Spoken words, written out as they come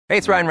Hey,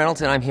 it's Ryan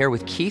Reynolds, and I'm here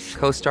with Keith,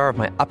 co-star of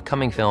my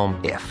upcoming film,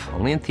 If,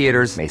 only in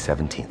theaters May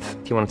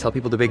 17th. Do you want to tell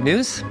people the big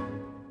news?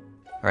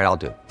 All right, I'll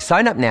do it.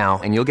 Sign up now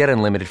and you'll get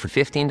unlimited for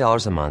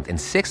 $15 a month and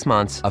 6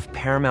 months of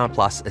Paramount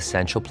Plus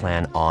Essential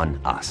Plan on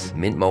us.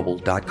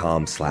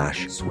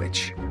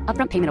 MintMobile.com/switch.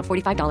 Upfront payment of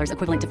 $45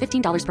 equivalent to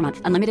 $15 per month.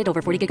 Unlimited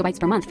over 40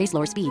 gigabytes per month. Face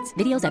lower speeds.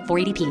 Videos at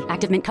 480p.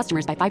 Active Mint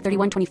customers by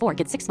 531.24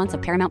 get 6 months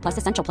of Paramount Plus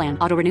Essential Plan.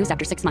 Auto renews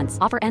after 6 months.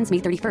 Offer ends May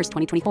 31st,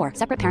 2024.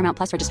 Separate Paramount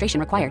Plus registration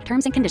required.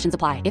 Terms and conditions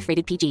apply if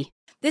rated PG.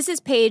 This is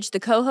Paige, the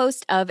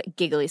co-host of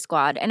Giggly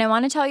Squad, and I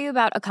want to tell you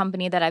about a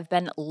company that I've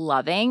been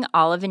loving,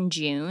 Olive &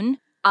 June.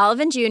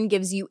 Olive & June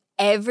gives you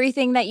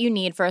everything that you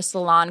need for a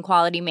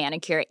salon-quality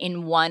manicure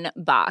in one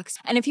box.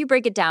 And if you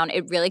break it down,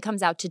 it really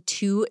comes out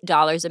to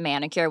 $2 a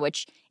manicure,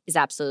 which is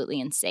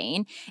absolutely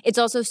insane. It's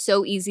also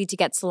so easy to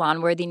get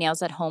salon-worthy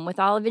nails at home with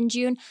Olive &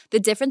 June. The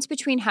difference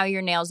between how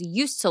your nails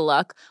used to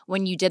look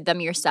when you did them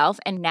yourself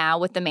and now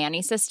with the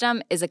Mani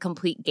system is a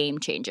complete game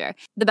changer.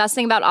 The best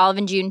thing about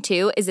Olive & June,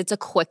 too, is it's a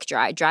quick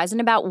dry. Dries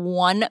in about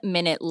 1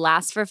 minute,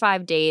 lasts for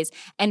 5 days,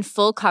 and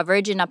full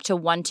coverage in up to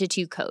 1 to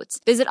 2 coats.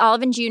 Visit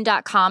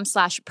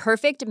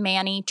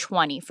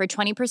oliveandjune.com/perfectmani20 for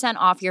 20%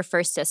 off your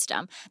first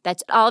system.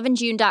 That's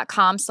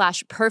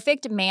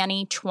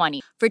oliveandjune.com/perfectmani20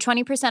 for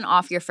 20%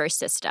 off your first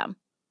system.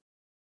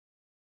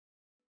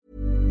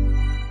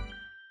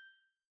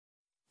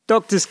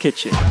 Doctor's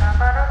Kitchen.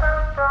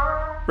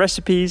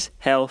 Recipes,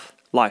 health,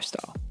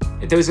 lifestyle.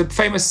 There was a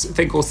famous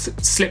thing called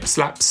slip,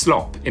 slap,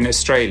 slop in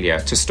Australia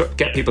to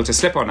get people to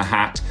slip on a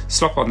hat,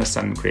 slop on the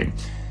sun cream.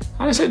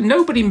 And I said,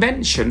 nobody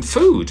mentioned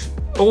food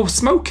or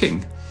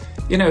smoking.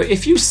 You know,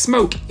 if you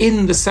smoke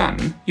in the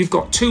sun, you've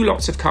got 2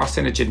 lots of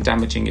carcinogen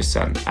damaging your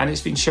sun. And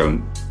it's been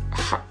shown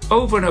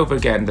over and over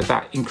again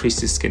that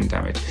increases skin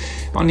damage.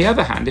 On the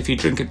other hand, if you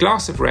drink a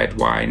glass of red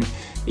wine,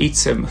 eat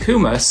some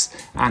hummus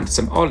and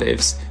some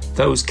olives,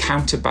 those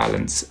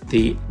counterbalance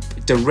the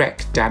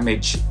direct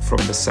damage from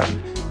the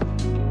sun.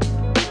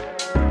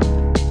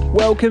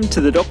 Welcome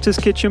to the Doctor's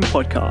Kitchen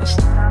podcast.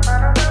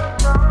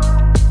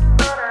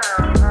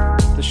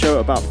 The show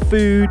about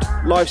food,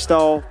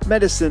 lifestyle,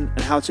 medicine,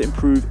 and how to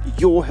improve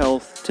your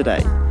health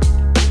today.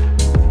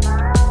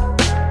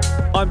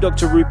 I'm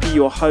Dr. Rupi,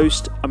 your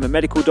host. I'm a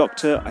medical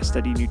doctor, I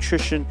study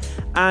nutrition,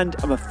 and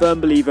I'm a firm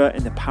believer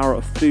in the power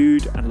of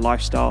food and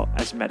lifestyle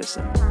as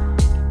medicine.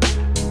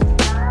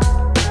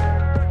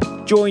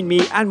 Join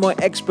me and my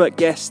expert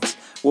guests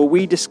where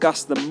we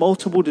discuss the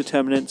multiple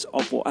determinants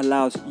of what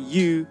allows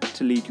you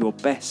to lead your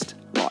best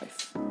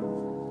life.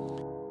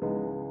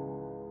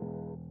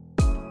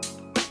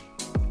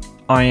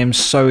 I am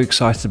so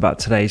excited about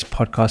today's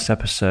podcast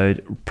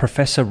episode.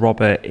 Professor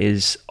Robert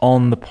is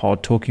on the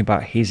pod talking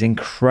about his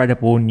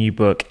incredible new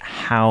book,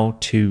 How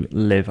to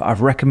Live.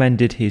 I've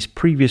recommended his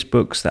previous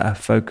books that have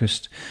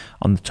focused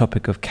on the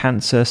topic of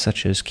cancer,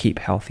 such as Keep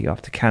Healthy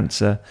After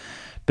Cancer.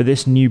 But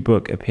this new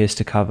book appears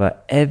to cover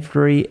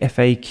every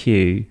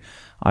FAQ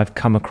I've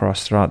come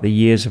across throughout the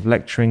years of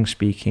lecturing,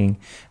 speaking,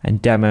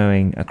 and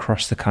demoing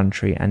across the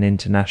country and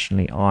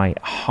internationally. I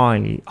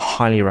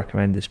highly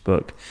recommend this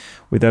book,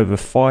 with over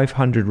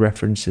 500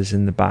 references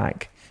in the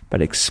back,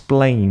 but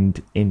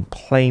explained in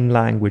plain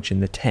language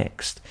in the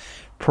text.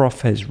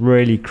 Prof has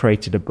really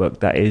created a book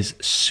that is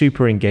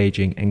super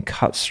engaging and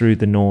cuts through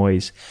the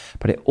noise,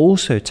 but it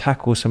also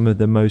tackles some of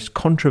the most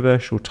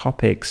controversial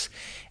topics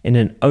in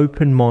an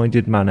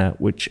open-minded manner,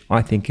 which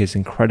I think is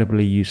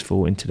incredibly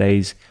useful in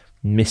today's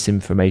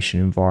misinformation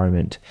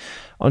environment.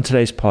 On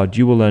today's pod,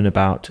 you will learn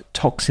about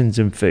toxins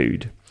in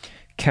food,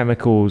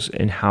 chemicals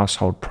in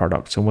household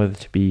products and whether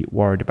to be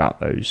worried about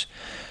those,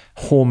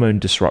 hormone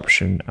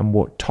disruption and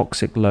what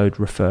toxic load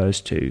refers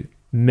to,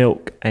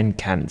 milk and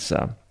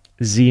cancer,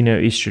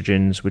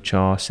 xenoestrogens, which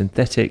are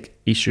synthetic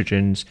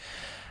estrogens,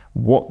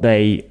 what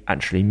they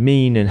actually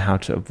mean and how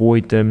to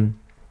avoid them,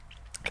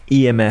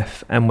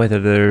 EMF and whether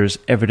there's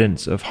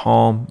evidence of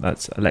harm,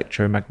 that's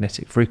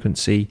electromagnetic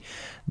frequency,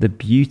 the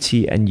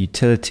beauty and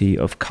utility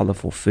of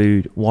colourful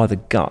food, why the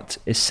gut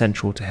is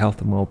central to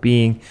health and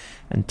well-being,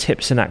 and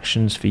tips and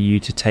actions for you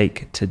to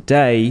take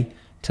today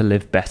to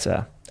live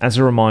better. As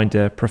a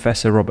reminder,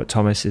 Professor Robert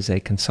Thomas is a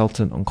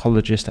consultant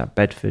oncologist at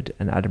Bedford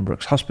and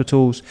Addenbrooke's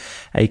hospitals,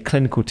 a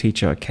clinical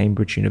teacher at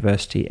Cambridge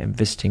University and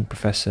visiting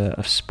professor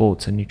of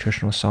sports and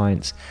nutritional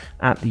science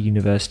at the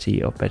University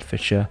of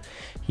Bedfordshire.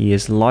 He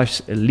is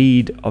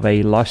lead of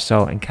a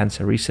lifestyle and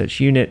cancer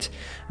research unit,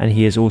 and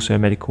he is also a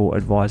medical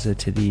advisor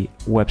to the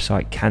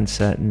website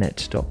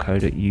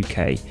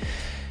cancernet.co.uk.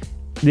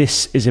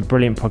 This is a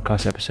brilliant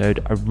podcast episode.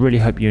 I really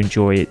hope you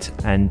enjoy it,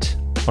 and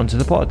onto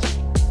the pod.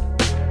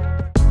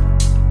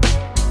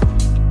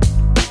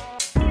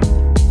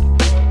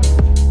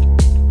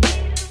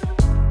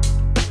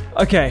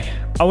 Okay,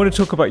 I want to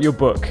talk about your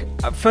book.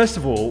 First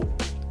of all,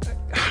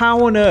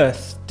 how on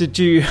earth did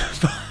you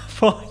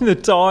find the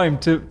time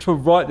to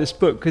write this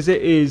book? Because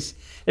it is,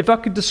 if I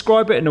could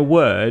describe it in a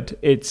word,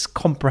 it's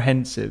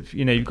comprehensive.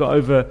 You know, you've got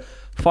over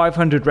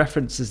 500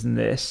 references in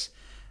this.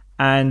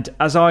 And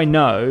as I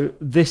know,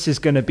 this is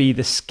going to be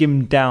the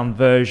skimmed down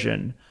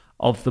version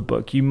of the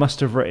book. You must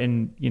have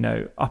written,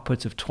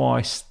 upwards of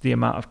twice the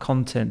amount of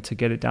content to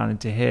get it down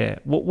into here.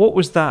 What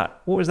was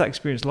that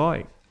experience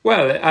like?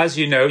 Well, as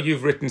you know,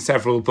 you've written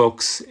several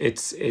books.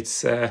 It's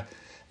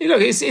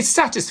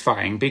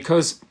satisfying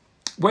because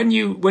when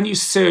you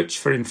search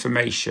for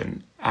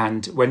information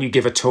and when you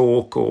give a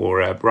talk or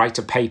write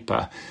a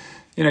paper,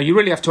 you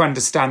really have to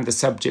understand the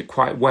subject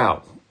quite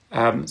well.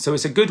 So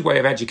it's a good way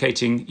of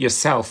educating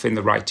yourself in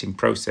the writing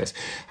process.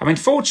 I mean,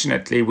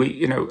 fortunately,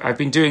 I've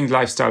been doing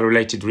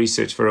lifestyle-related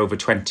research for over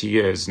 20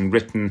 years and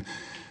written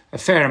a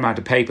fair amount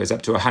of papers,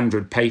 up to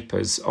 100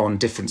 papers on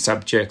different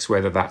subjects,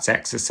 whether that's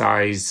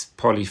exercise,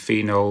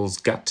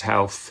 polyphenols, gut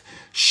health,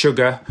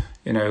 sugar.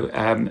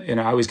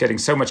 I was getting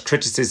so much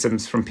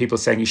criticisms from people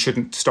saying you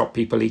shouldn't stop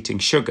people eating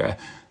sugar,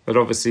 that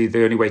obviously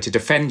the only way to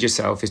defend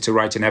yourself is to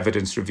write an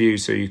evidence review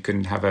so you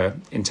can have an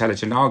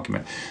intelligent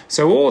argument.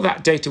 So all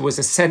that data was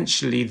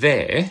essentially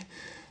there.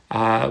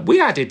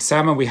 We added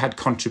some, and we had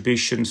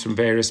contributions from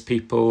various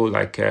people,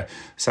 like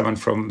someone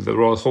from the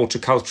Royal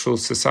Horticultural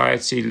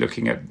Society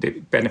looking at the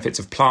benefits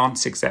of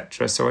plants,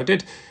 etc. So I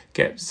did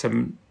get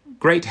some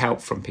great help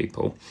from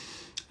people.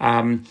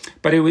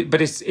 But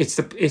it's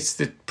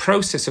the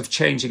process of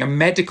changing a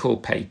medical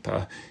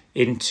paper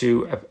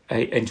into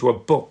a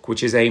book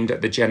which is aimed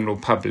at the general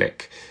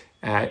public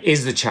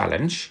is the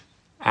challenge.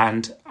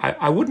 And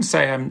I wouldn't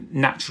say I'm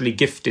naturally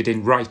gifted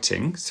in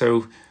writing,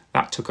 so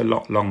that took a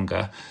lot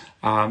longer.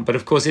 But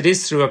of course, it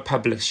is through a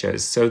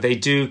publisher's, so they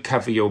do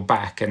cover your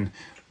back and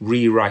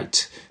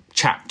rewrite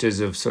chapters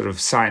of sort of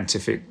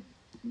scientific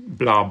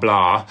blah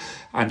blah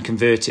and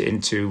convert it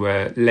into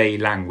lay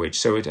language.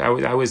 So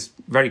I was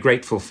very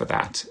grateful for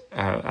that,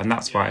 and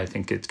that's why I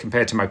think it,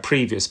 compared to my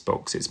previous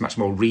books, it's much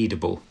more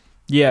readable.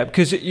 Yeah,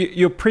 because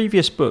your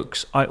previous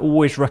books, I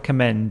always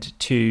recommend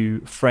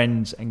to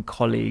friends and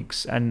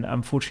colleagues. And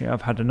unfortunately,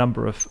 I've had a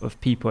number of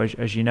people,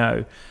 as you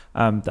know,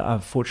 that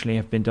unfortunately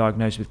have been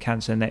diagnosed with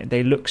cancer. And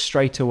they look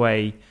straight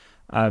away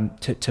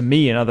to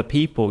me and other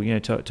people,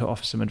 to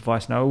offer some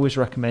advice. And I always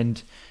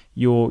recommend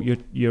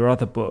your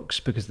other books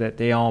because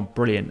they are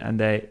brilliant. And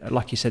they,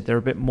 like you said, they're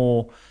a bit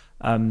more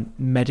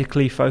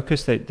medically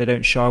focused. They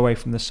don't shy away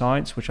from the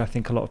science, which I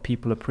think a lot of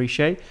people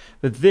appreciate.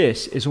 But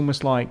this is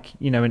almost like,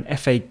 an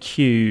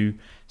FAQ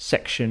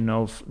section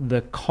of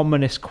the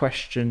commonest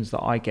questions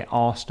that I get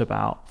asked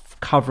about,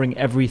 covering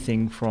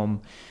everything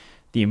from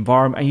the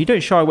environment. And you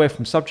don't shy away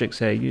from subjects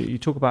here. You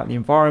talk about the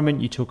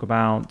environment, you talk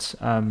about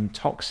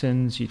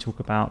toxins, you talk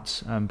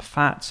about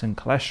fats and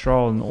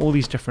cholesterol and all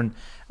these different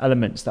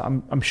elements that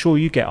I'm sure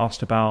you get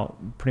asked about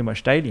pretty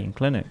much daily in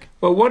clinic.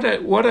 Well, what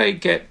I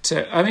get,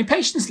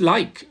 patients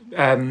like,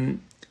 they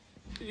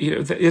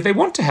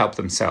want to help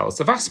themselves.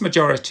 The vast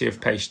majority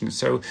of patients.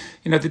 So,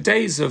 the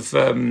days of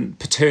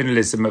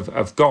paternalism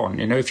have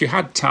gone. If you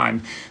had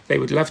time, they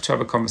would love to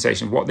have a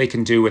conversation what they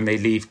can do when they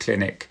leave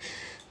clinic.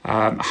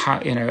 And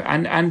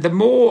the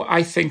more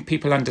I think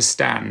people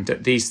understand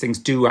that these things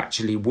do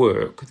actually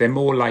work, they're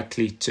more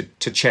likely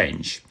to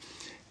change.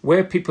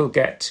 Where people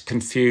get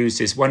confused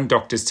is one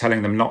doctor's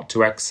telling them not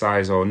to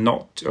exercise or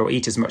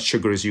eat as much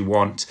sugar as you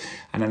want,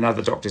 and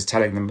another doctor's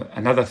telling them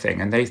another thing,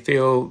 and they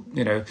feel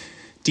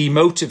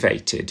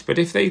demotivated. But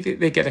if they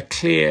get a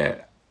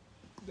clear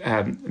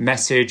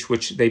message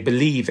which they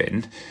believe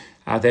in,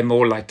 they're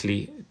more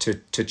likely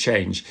to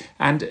change.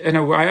 And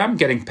I am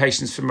getting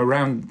patients from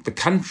around the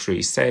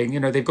country saying,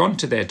 they've gone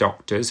to their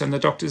doctors and the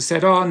doctors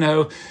said, oh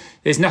no,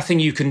 there's nothing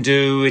you can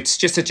do, it's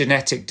just a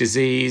genetic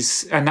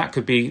disease. And that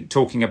could be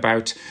talking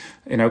about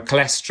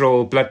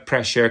cholesterol, blood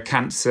pressure,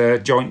 cancer,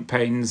 joint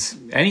pains,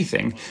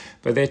 anything.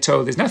 But they're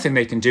told there's nothing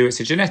they can do, it's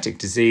a genetic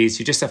disease,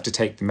 you just have to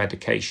take the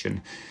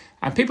medication.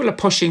 And people are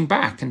pushing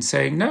back and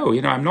saying, no,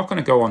 I'm not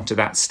going to go on to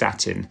that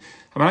statin.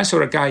 I mean, I saw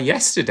a guy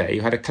yesterday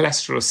who had a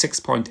cholesterol of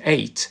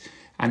 6.8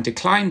 and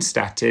declined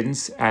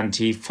statins, and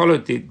he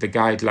followed the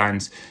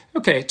guidelines.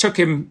 Okay, it took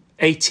him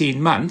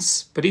 18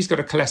 months, but he's got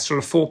a cholesterol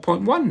of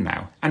 4.1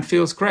 now and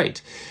feels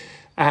great.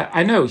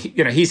 I know,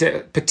 he's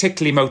a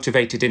particularly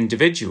motivated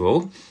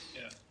individual,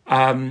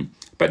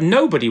 but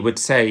nobody would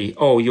say,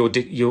 oh,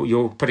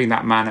 you're putting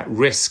that man at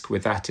risk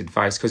with that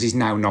advice because he's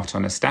now not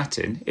on a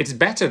statin. It's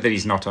better that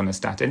he's not on a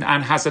statin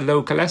and has a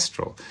low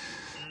cholesterol.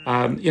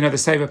 The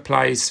same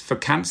applies for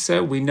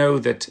cancer. We know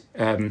that,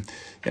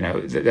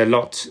 there are a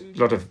lot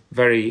of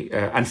very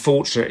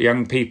unfortunate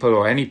young people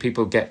or any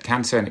people get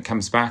cancer and it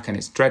comes back and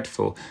it's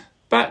dreadful.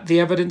 But the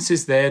evidence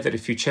is there that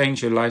if you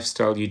change your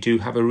lifestyle, you do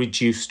have a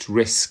reduced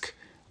risk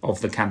of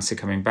the cancer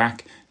coming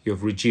back. You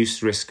have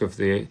reduced risk of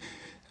the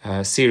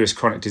serious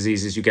chronic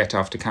diseases you get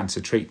after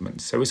cancer treatment.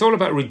 So it's all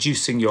about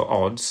reducing your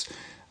odds.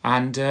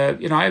 And,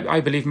 I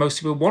believe most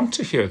people want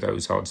to hear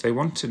those odds. They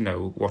want to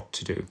know what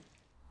to do.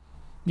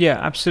 Yeah,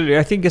 absolutely.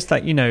 I think it's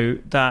that,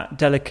 that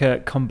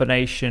delicate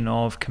combination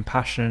of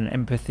compassion and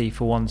empathy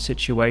for one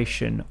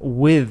situation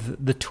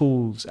with the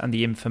tools and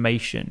the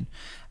information.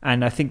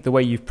 And I think the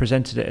way you've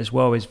presented it as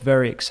well is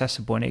very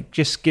accessible, and it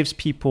just gives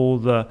people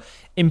the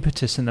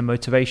impetus and the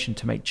motivation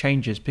to make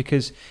changes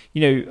because,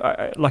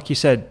 like you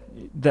said,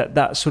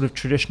 that sort of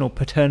traditional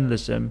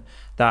paternalism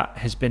that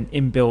has been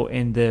inbuilt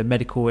in the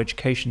medical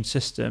education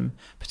system,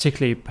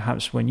 particularly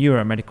perhaps when you were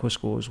at medical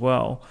school as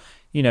well,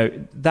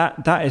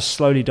 that is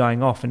slowly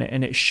dying off,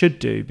 and it should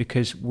do,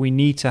 because we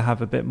need to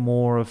have a bit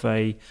more of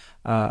a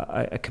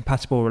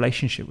compatible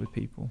relationship with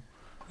people.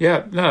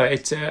 Yeah, no,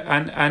 it's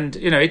and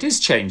it is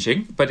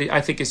changing, but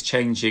I think it's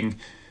changing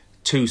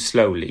too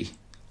slowly,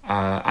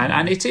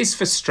 and it is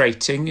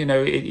frustrating.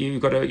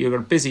 You've got a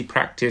busy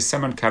practice.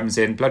 Someone comes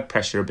in, blood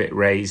pressure a bit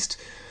raised.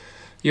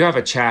 You have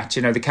a chat,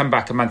 they come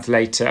back a month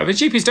later. I mean,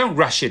 GPs don't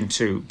rush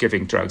into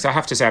giving drugs. I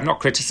have to say, I'm not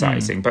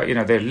criticising, but,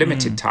 they're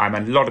limited time,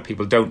 and a lot of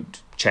people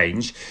don't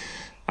change.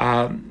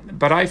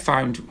 But I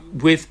found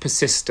with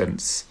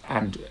persistence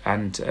and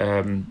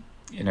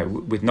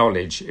with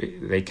knowledge,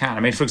 they can.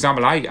 I mean, for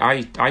example,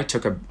 I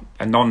took a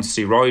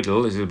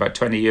non-steroidal, this was about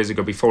 20 years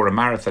ago, before a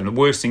marathon. The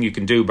worst thing you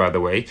can do, by the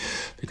way,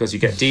 because you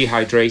get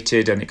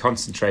dehydrated and it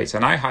concentrates.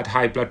 And I had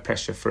high blood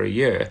pressure for a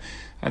year.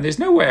 And there's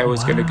no way I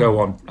was going to go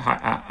on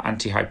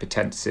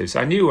antihypertensives.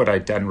 I knew what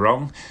I'd done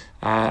wrong.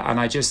 And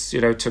I just,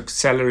 took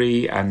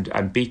celery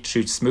and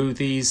beetroot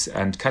smoothies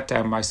and cut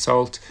down my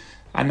salt.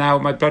 And now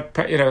my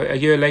a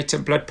year later,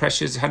 blood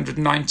pressure is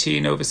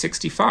 119 over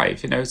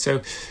 65,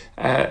 So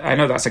I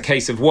know that's a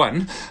case of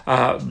one.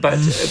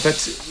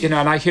 But and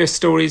I hear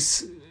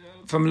stories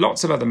from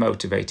lots of other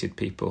motivated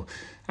people.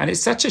 And it's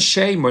such a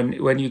shame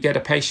when you get a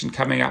patient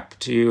coming up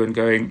to you and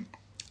going,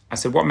 I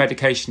said, what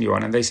medication are you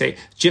on? And they say,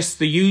 just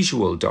the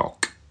usual,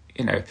 doc.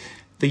 The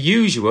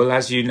usual,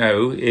 as you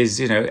know, is,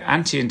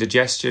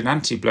 anti-indigestion,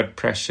 anti-blood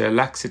pressure,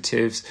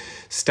 laxatives,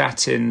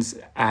 statins,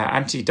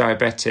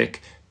 anti-diabetic,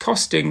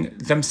 costing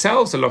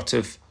themselves a lot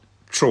of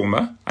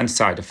trauma and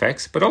side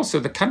effects, but also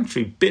the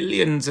country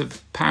billions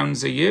of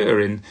pounds a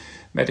year in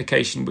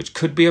medication which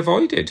could be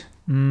avoided.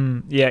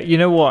 Yeah, you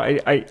know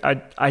what?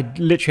 I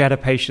literally had a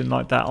patient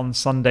like that on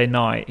Sunday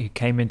night who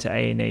came into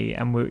A&E,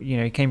 and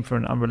he came for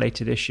an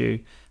unrelated issue,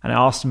 and I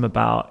asked him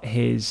about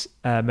his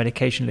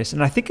medication list,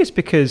 and I think it's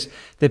because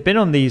they've been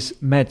on these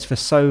meds for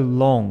so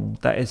long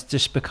that it's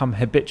just become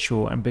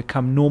habitual and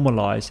become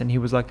normalized. And he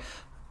was like,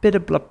 bit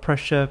of blood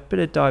pressure, bit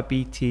of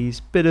diabetes,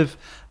 bit of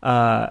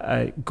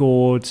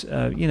GORD,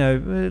 a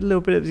little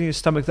bit of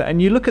stomach.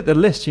 And you look at the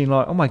list and you're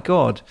like, oh my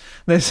God,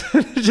 there's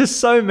just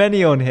so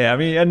many on here. I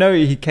mean, I know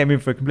he came in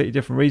for a completely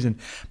different reason,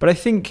 but I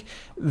think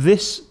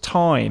this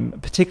time,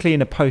 particularly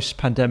in a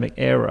post-pandemic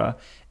era,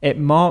 it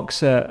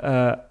marks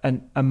a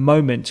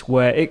moment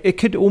where it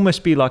could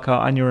almost be like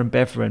our Anya and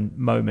Beveren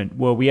moment,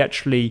 where we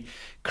actually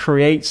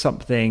create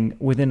something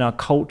within our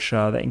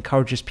culture that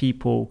encourages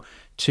people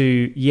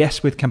to,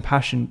 yes, with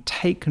compassion,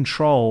 take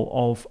control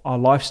of our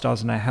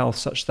lifestyles and our health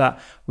such that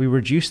we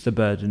reduce the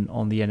burden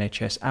on the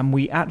NHS, and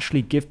we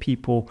actually give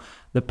people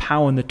the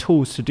power and the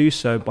tools to do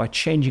so by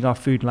changing our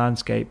food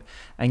landscape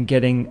and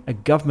getting a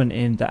government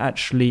in that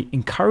actually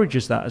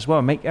encourages that as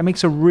well. It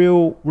makes a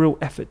real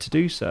effort to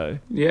do so.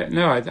 Yeah,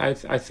 no, I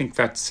think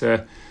that's,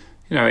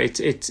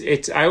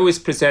 it's I always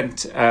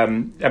present,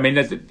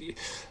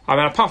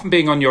 apart from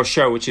being on your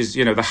show, which is,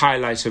 the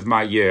highlight of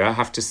my year, I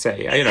have to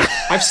say,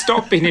 I've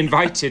stopped being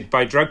invited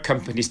by drug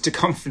companies to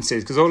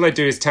conferences because all I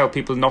do is tell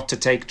people not to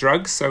take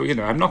drugs. So,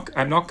 I'm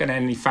not getting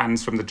any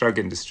fans from the drug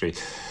industry.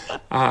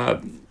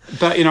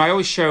 But, I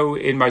always show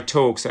in my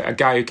talks a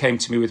guy who came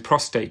to me with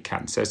prostate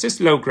cancer. It's just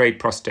low-grade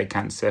prostate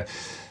cancer.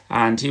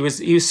 And he was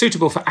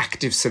suitable for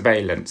active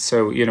surveillance.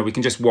 So, we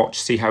can just watch,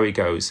 see how he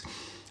goes.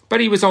 But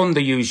he was on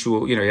the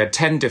usual, he had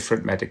 10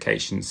 different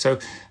medications. So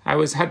I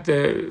had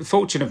the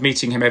fortune of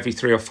meeting him every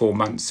 3 or 4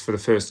 months for the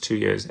first 2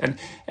 years. And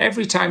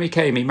every time he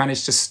came, he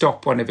managed to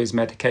stop one of his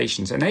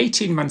medications. And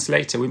 18 months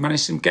later, we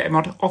managed to get him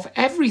off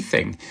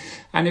everything.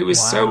 And it was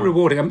so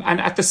rewarding.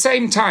 And at the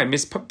same time,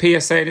 his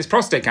PSA and his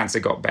prostate cancer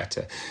got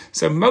better.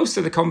 So most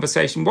of the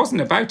conversation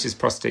wasn't about his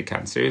prostate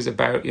cancer. It was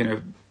about,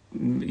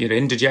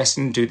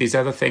 indigestion, do these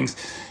other things.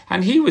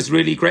 And he was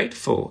really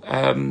grateful.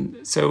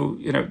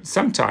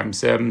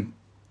 Sometimes...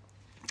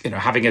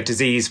 having a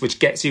disease which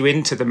gets you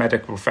into the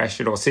medical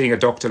profession or seeing a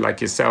doctor like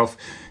yourself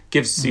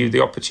gives you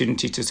the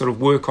opportunity to sort of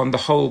work on the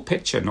whole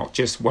picture, not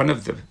just one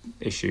of the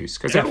issues.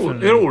 Because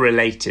they're all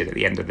related at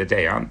the end of the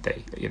day, aren't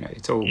they?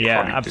 It's all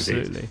chronic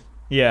disease.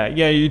 Yeah,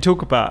 you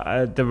talk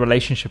about the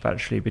relationship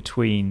actually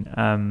between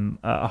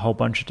a whole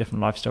bunch of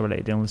different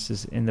lifestyle-related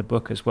illnesses in the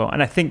book as well.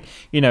 And I think,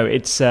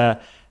 it's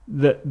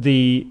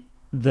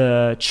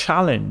the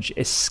challenge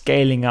is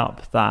scaling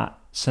up that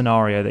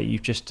scenario that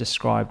you've just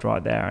described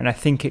right there. And I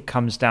think it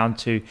comes down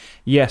to,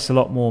 yes, a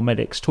lot more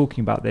medics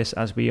talking about this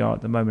as we are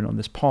at the moment on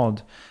this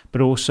pod,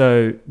 but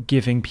also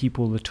giving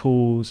people the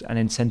tools and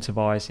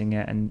incentivizing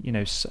it, and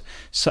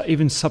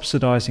even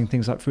subsidizing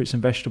things like fruits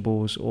and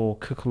vegetables or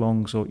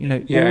cook-alongs, or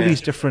all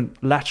these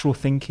different lateral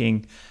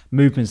thinking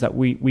movements that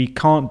we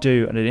can't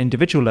do at an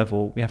individual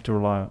level. We have to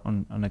rely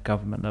on a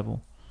government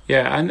level.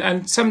 Yeah,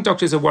 and some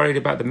doctors are worried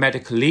about the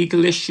medical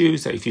legal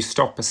issues, that if you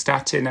stop a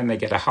statin and they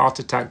get a heart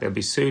attack, they'll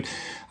be sued.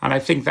 And I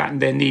think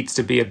that there needs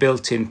to be a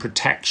built-in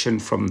protection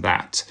from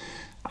that.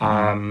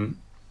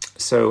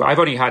 So I've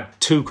only had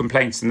 2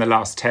 complaints in the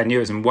last 10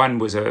 years, and one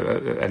was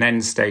an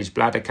end-stage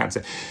bladder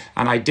cancer.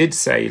 And I did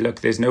say, look,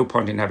 there's no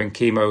point in having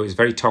chemo. It's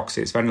very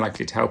toxic. It's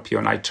unlikely to help you.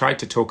 And I tried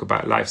to talk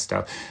about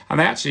lifestyle.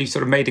 And they actually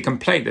sort of made a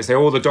complaint. They say,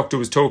 all the doctor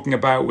was talking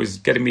about was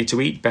getting me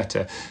to eat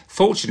better.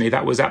 Fortunately,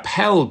 that was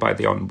upheld by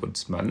the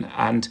Ombudsman,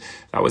 and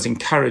that was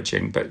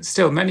encouraging. But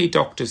still, many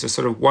doctors are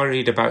sort of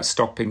worried about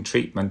stopping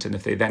treatment, and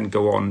if they then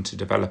go on to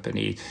develop an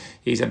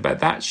EASE. But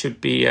that should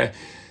be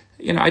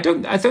I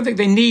don't think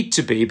they need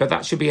to be, but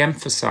that should be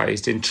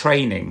emphasised in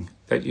training.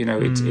 That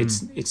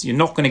it's you're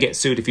not going to get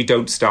sued if you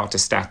don't start a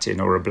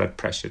statin or a blood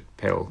pressure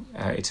pill.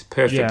 It's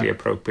perfectly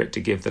appropriate to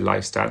give the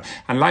lifestyle,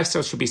 and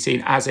lifestyle should be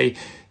seen as an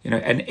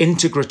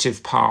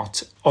integrative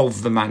part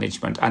of the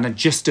management, and are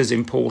just as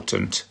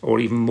important or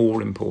even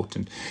more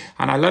important.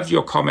 And I loved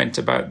your comment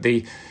about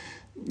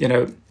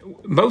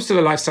most of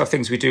the lifestyle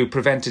things we do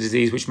prevent a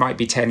disease which might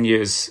be 10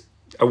 years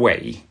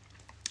away.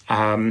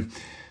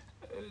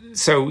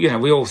 So,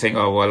 we all think,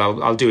 oh,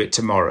 well, I'll do it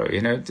tomorrow,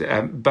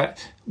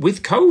 but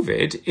with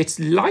COVID, it's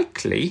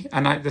likely,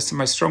 and that's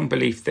my strong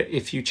belief, that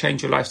if you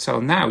change your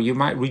lifestyle now, you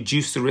might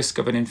reduce the risk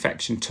of an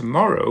infection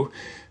tomorrow.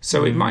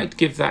 So it might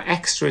give that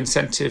extra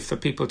incentive for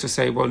people to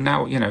say, well,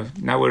 now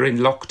we're in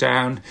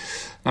lockdown,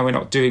 now we're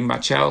not doing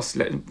much else,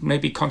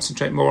 maybe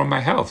concentrate more on my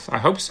health. I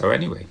hope so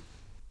anyway.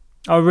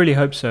 I really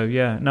hope so,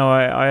 yeah. No,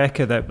 I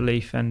echo that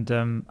belief.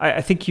 And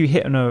I think you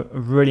hit on a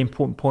really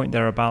important point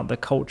there about the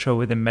culture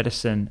within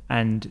medicine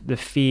and the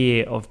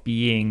fear of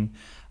being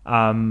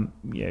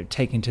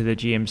taken to the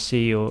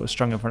GMC or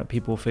strung in front of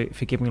people for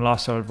giving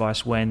lifestyle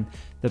advice when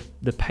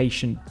the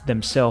patient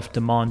themselves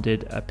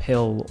demanded a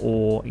pill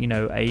or,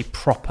 a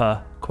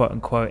proper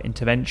quote-unquote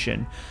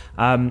intervention.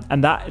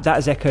 And that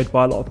is echoed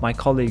by a lot of my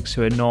colleagues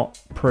who are not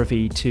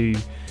privy to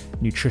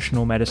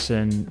nutritional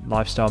medicine,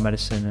 lifestyle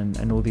medicine,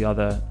 and all the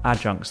other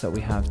adjuncts that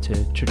we have to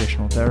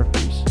traditional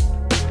therapies.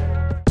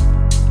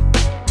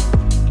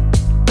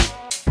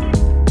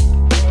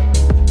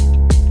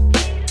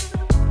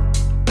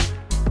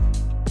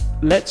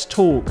 Let's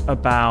talk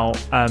about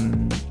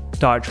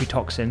dietary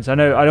toxins. I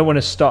know I don't want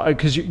to start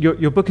because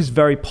your book is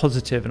very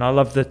positive, and I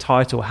love the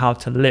title, How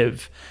to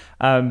Live.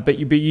 But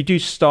you do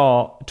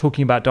start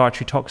talking about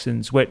dietary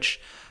toxins,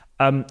 which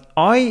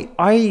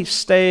I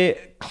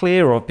stay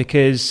clear of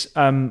because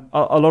a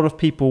lot of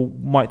people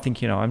might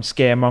think, I'm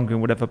scaremongering,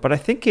 whatever. But I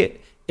think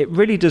it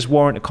really does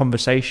warrant a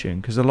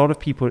conversation because a lot of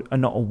people are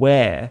not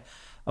aware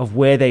of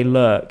where they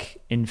lurk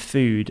in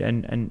food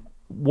and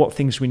what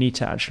things we need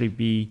to actually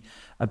be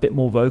a bit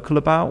more vocal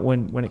about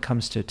when it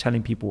comes to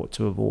telling people what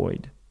to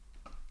avoid.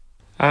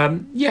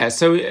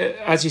 So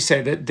as you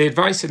say, the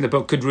advice in the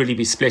book could really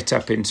be split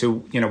up into,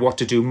 what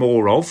to do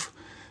more of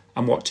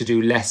and what to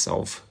do less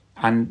of.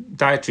 And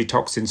dietary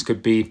toxins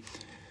could be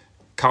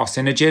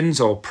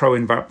carcinogens or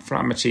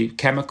pro-inflammatory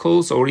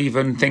chemicals, or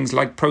even things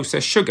like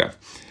processed sugar.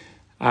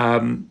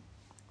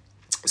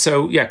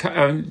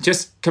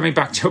 Just coming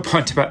back to your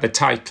point about the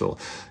title,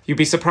 you'd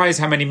be surprised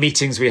how many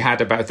meetings we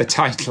had about the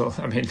title.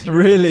 I mean,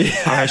 really?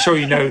 I'm sure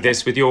you know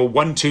this with your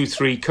 1, 2,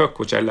 3 cook,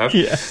 which I love.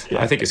 Yeah.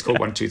 I think it's called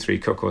 1, 2, 3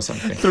 cook or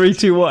something. 3,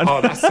 2, 1.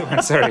 Oh, that's the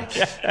one. Sorry.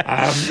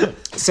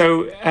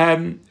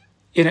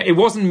 It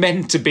wasn't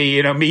meant to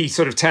be, me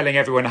sort of telling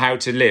everyone how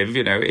to live.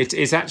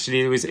 It's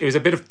actually, it was a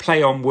bit of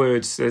play on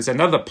words. There's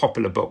another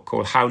popular book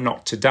called How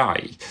Not to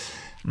Die.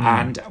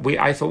 And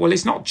I thought, well,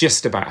 it's not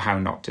just about how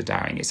not to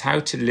die. It's how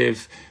to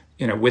live,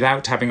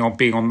 without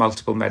being on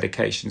multiple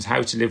medications,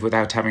 how to live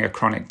without having a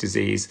chronic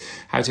disease,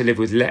 how to live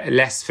with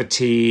less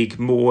fatigue,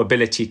 more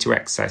ability to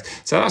exercise.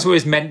 So that's what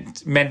it's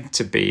meant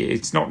to be.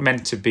 It's not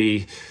meant to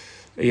be,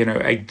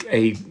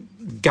 a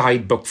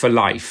guidebook for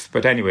life.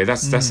 But anyway,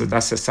 that's a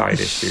side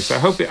issue. So I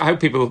hope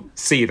people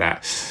see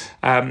that.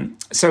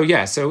 So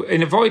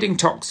in avoiding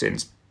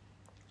toxins,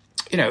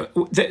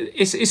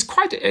 it's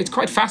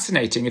quite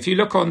fascinating. If you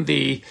look on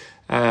the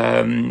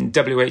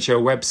WHO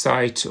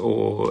website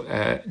or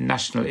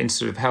National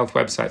Institute of Health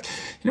website,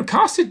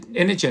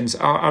 carcinogens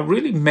are a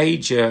really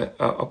major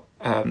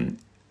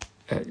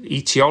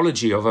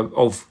etiology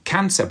of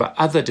cancer, but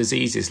other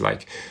diseases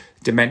like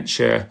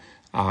dementia,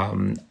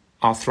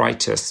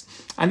 arthritis.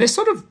 And they're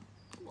sort of,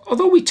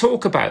 although we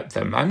talk about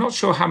them, I'm not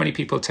sure how many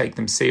people take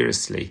them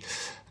seriously.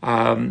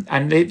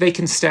 And they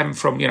can stem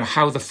from,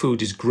 how the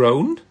food is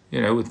grown,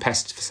 with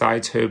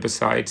pesticides,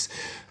 herbicides.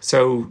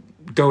 So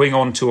going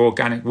on to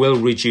organic will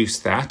reduce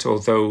that,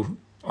 although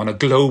on a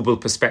global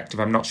perspective,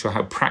 I'm not sure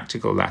how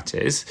practical that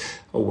is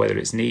or whether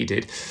it's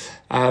needed.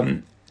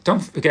 don't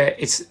forget,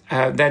 it's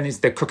then is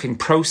the cooking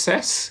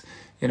process.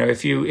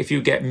 If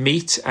you get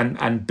meat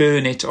and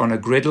burn it on a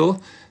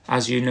griddle,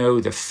 as you know,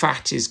 the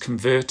fat is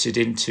converted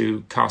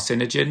into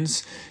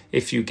carcinogens.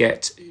 If you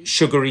get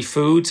sugary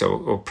foods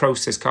or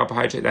processed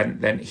carbohydrate,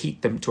 then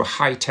heat them to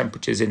high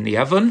temperatures in the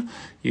oven,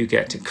 you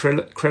get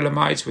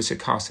acrylamides, which are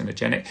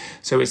carcinogenic.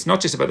 So it's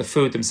not just about the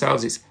food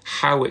themselves, it's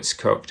how it's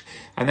cooked.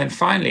 And then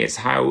finally, it's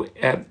how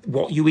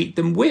what you eat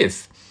them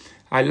with.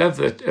 I love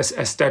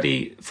a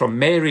study from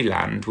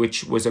Maryland,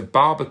 which was a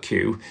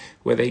barbecue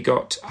where they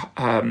got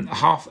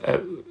half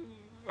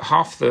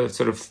the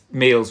sort of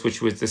meals,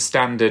 which was the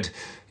standard.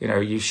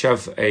 You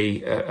shove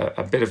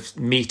a bit of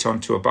meat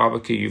onto a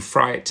barbecue, you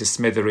fry it to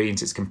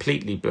smithereens, it's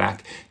completely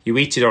black. You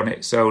eat it on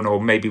its own, or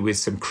maybe with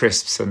some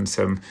crisps and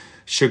some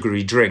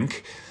sugary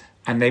drink.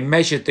 And they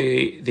measured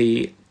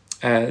you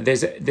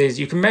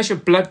can measure a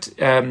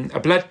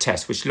blood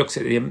test which looks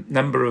at the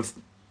number of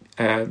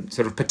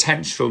sort of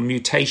potential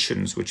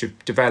mutations which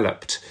have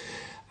developed,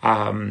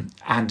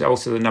 and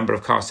also the number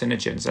of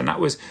carcinogens. And that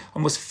was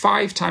almost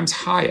 5 times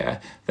higher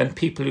than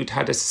people who'd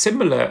had a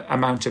similar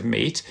amount of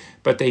meat,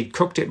 but they'd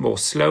cooked it more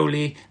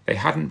slowly, they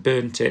hadn't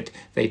burnt it,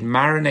 they'd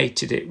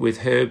marinated it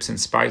with herbs and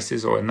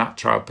spices, or in that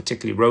trial,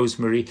 particularly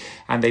rosemary,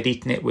 and they'd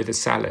eaten it with a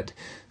salad.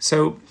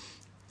 So,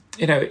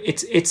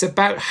 it's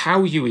about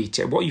how you eat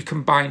it, what you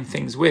combine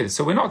things with.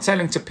 So we're not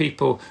telling to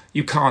people,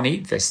 you can't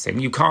eat this thing,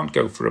 you can't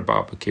go for a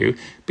barbecue,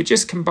 but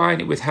just combine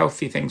it with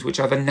healthy things, which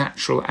are the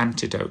natural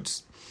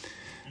antidotes.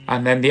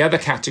 And then the other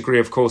category,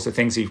 of course, are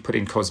things that you put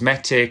in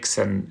cosmetics.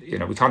 And,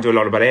 we can't do a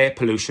lot about air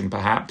pollution,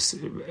 perhaps,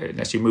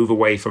 unless you move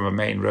away from a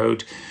main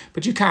road.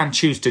 But you can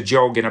choose to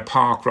jog in a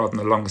park rather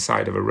than along the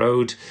side of a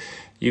road.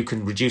 You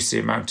can reduce the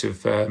amount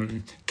of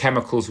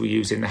chemicals we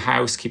use in the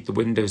house, keep the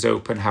windows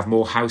open, have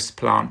more house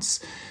plants.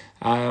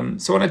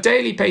 So on a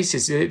daily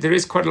basis, there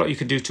is quite a lot you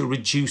can do to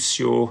reduce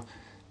your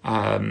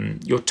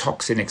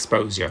toxin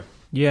exposure.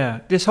 Yeah,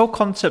 this whole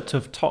concept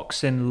of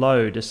toxin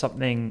load is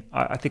something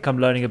I think I'm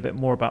learning a bit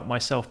more about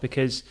myself,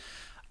 because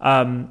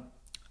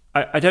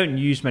I don't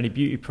use many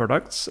beauty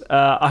products.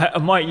 I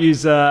might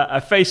use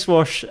a face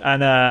wash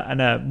and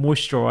a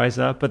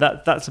moisturizer,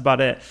 but that's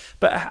about it.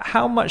 But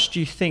how much do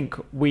you think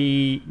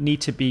we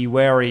need to be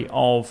wary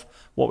of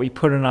what we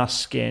put on our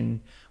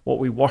skin, what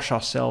we wash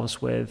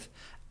ourselves with,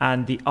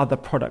 and the other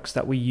products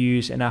that we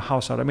use in our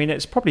household? I mean,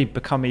 it's probably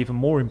become even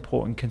more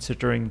important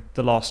considering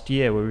the last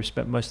year where we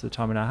spent most of the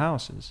time in our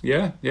houses.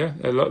 Yeah.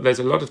 There's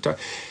a lot of time.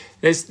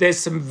 There's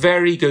some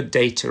very good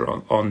data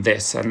on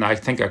this, and I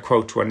think I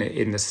quote one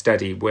in the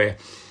study where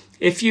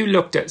if you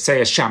looked at, say,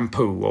 a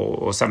shampoo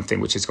or something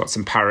which has got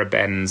some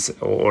parabens,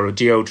 or a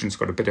deodorant's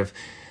got a bit of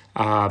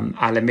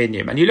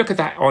aluminium, and you look at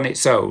that on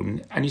its own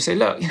and you say,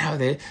 look,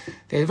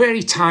 they're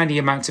very tiny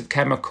amounts of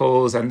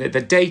chemicals, and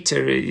the data,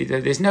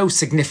 there's no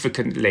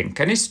significant link.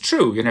 And it's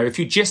true, if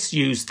you just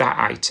use that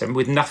item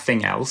with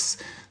nothing else,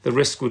 the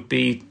risk would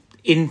be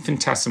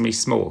infinitesimally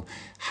small.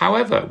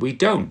 However, we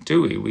don't,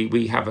 do we?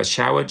 We have a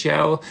shower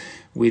gel,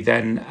 we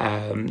then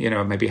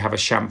maybe have a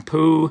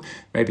shampoo,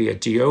 maybe a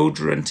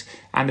deodorant,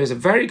 and there's a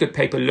very good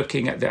paper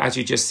looking at as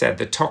you just said,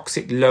 the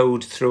toxic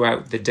load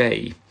throughout the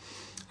day.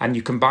 And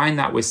you combine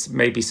that with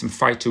maybe some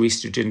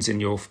phytoestrogens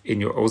in your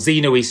or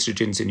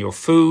xenoestrogens in your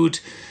food,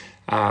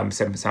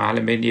 some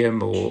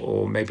aluminium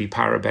or maybe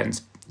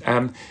parabens,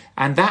 and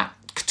that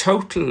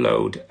total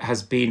load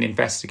has been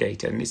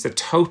investigated, and it's the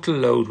total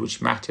load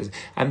which matters.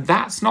 And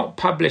that's not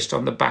published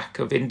on the back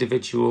of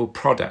individual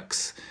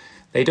products.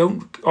 They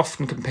don't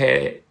often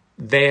compare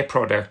their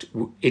product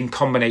in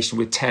combination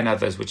with 10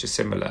 others which are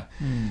similar,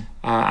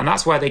 and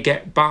that's why they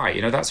get by.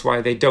 That's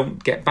why they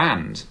don't get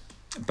banned.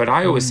 But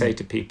I always say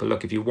to people,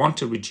 look, if you want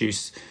to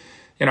reduce,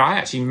 I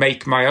actually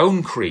make my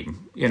own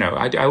cream.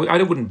 I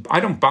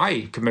don't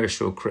buy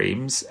commercial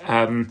creams.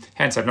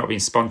 Hence, I've not been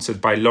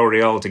sponsored by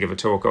L'Oreal to give a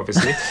talk,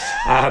 obviously.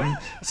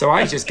 So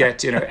I just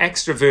get,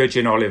 extra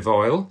virgin olive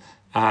oil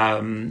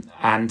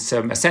and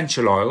some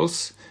essential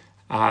oils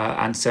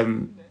and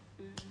some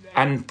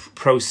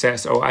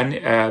unprocessed,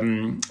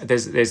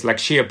 there's like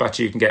shea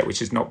butter you can get, which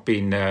has not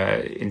been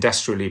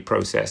industrially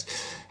processed,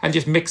 and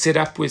just mix it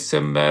up with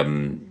some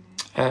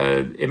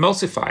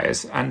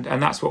emulsifiers, and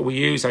that's what we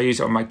use. I use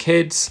it on my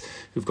kids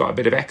who've got a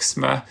bit of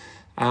eczema,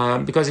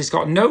 because it's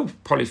got no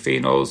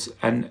polyphenols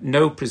and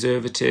no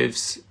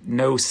preservatives,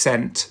 no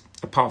scent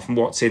apart from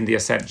what's in the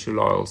essential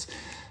oils.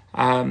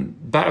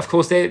 But of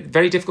course they're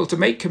very difficult to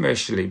make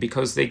commercially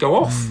because they go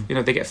off.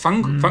 They get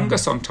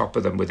fungus on top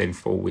of them within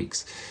 4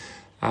 weeks.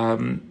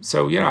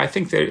 So I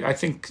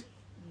think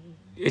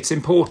it's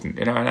important,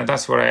 and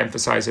that's what I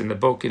emphasize in the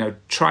book.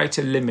 Try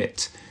to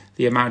limit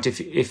the amount. If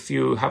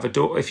you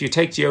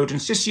take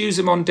deodorants, just use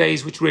them on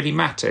days which really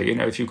matter.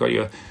 If you've got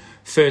your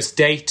first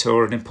date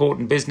or an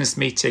important business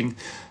meeting,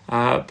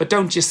 but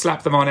don't just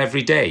slap them on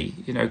every day.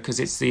 Because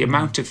it's the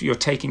amount of you're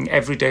taking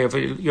every day of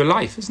your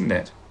life, isn't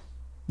it?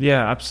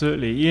 Yeah,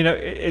 absolutely.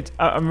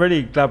 I'm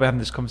really glad we're having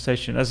this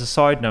conversation. As a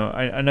side note,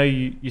 I know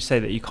you say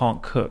that you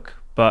can't cook,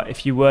 But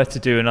if you were to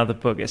do another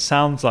book, it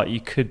sounds like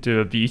you could do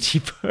a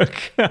beauty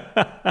book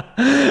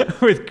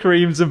with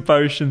creams and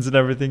potions and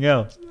everything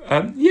else.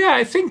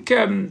 I think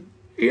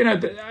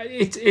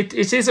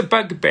it is a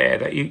bugbear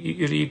that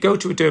you go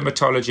to a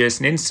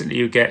dermatologist and instantly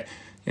you get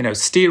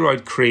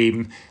steroid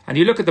cream, and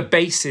you look at the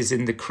bases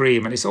in the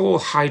cream and it's all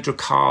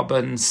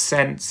hydrocarbons,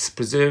 scents,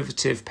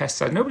 preservative,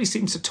 pesticide. Nobody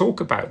seems to talk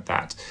about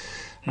that.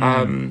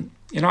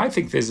 I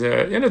think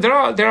there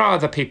are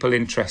other people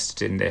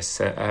interested in this,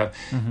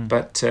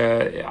 but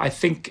I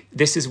think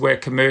this is where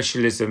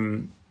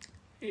commercialism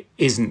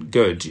isn't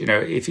good.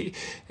 If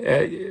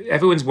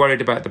everyone's worried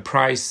about the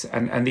price,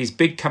 and these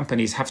big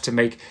companies have to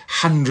make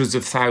hundreds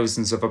of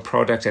thousands of a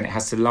product, and it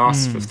has to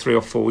last for 3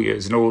 or 4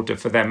 years in order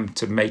for them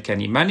to make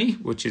any money,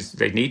 which is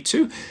they need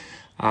to.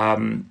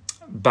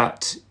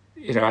 But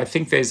I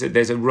think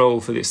there's a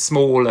role for the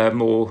smaller,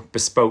 more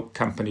bespoke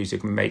companies who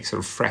can make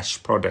sort of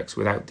fresh products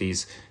without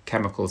these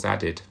chemicals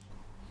added.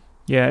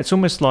 Yeah, it's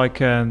almost like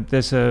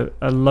there's a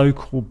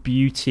local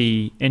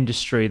beauty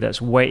industry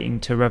that's waiting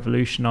to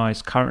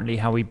revolutionize currently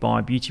how we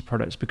buy beauty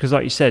products. Because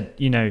like you said,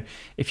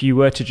 if you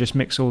were to just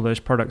mix all those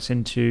products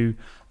into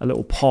a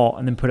little pot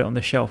and then put it on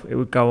the shelf, it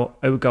would go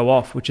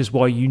off, which is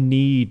why you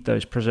need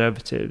those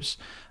preservatives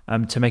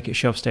to make it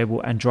shelf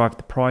stable and drive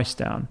the price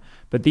down.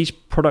 But these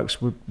products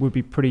would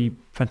be pretty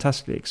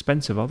fantastically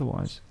expensive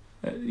otherwise.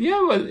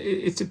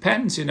 It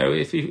depends.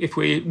 If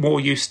we're more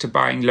used to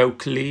buying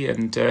locally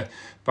and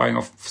buying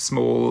off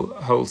small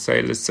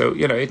wholesalers, so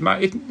I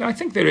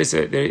think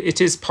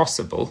it is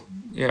possible.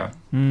 Yeah.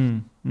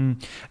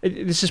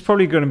 This is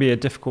probably going to be a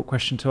difficult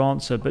question to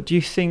answer, but do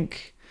you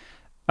think,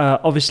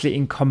 obviously,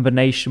 in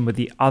combination with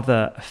the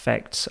other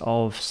effects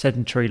of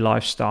sedentary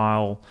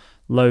lifestyle,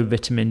 low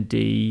vitamin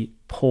D,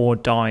 poor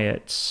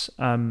diets,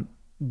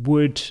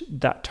 would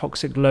that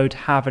toxic load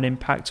have an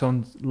impact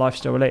on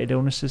lifestyle-related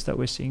illnesses that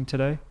we're seeing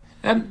today?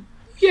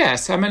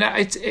 Yes, I mean,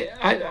 I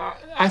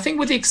think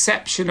with the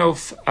exception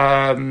of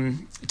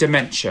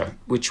dementia,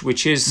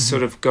 which is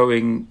sort of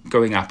going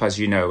up, as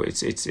you know,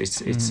 it's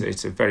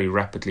a very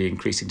rapidly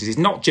increasing disease.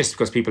 Not just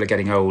because people are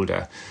getting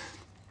older.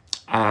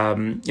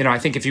 I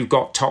think if you've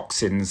got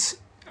toxins,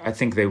 I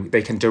think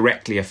they can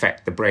directly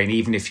affect the brain,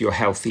 even if you're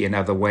healthy in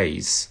other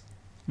ways.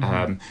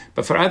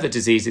 But for other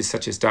diseases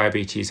such as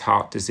diabetes,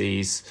 heart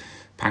disease,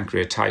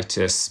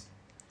 pancreatitis,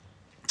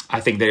 I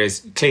think there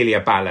is clearly a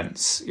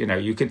balance.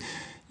 You can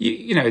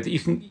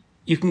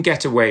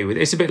get away with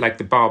it. It's a bit like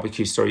the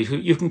barbecue story.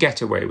 You can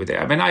get away with it.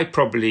 I mean, I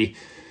probably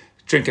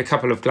drink a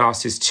couple of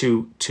glasses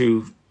too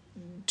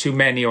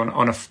many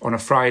on a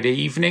Friday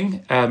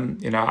evening.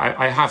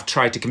 I have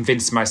tried to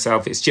convince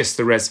myself it's just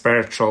the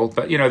resveratrol,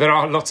 but there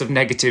are lots of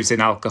negatives in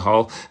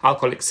alcohol.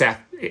 Alcohol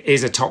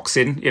is a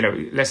toxin.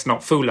 Let's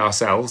not fool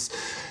ourselves.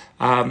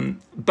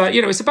 But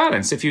it's a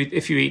balance. If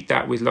you eat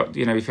that with if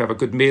you have a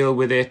good meal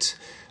with it,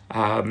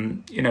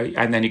 and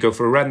then you go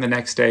for a run the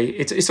next day,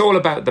 it's all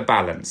about the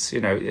balance.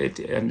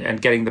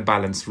 And getting the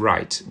balance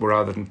right,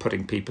 rather than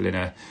putting people in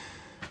a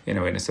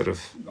sort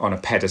of on a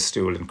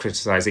pedestal and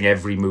criticizing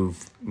every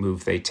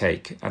move they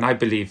take. And I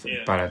believe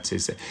balance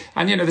is,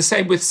 and the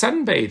same with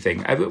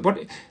sunbathing.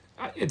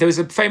 There was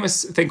a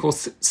famous thing called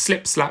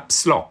slip, slap,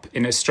 slop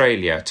in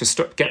Australia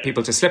to get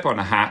people to slip on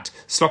a hat,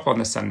 slop on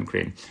the sun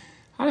cream.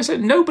 And I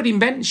said, nobody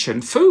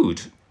mentioned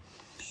food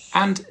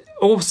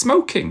or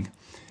smoking.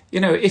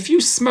 If you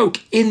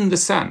smoke in the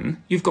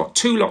sun, you've got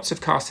 2 lots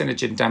of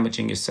carcinogen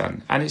damaging your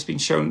sun. And it's been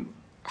shown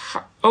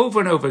over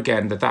and over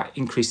again that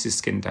increases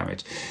skin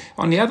damage.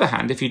 On the other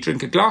hand, if you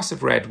drink a glass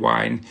of red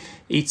wine,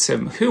 eat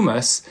some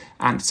hummus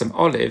and some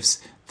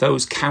olives,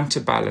 those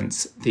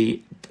counterbalance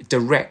the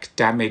direct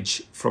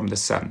damage from the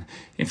sun.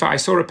 In fact, I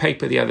saw a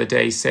paper the other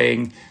day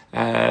saying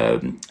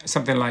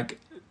something like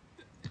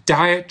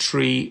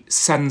dietary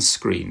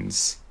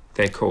sunscreens,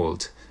 they're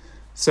called.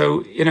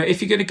 So,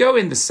 if you're going to go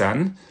in the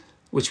sun,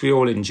 which we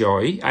all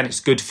enjoy, and it's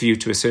good for you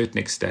to a certain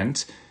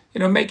extent,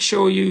 make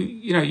sure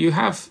you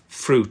have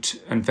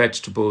fruit and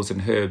vegetables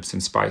and herbs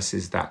and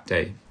spices that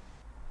day.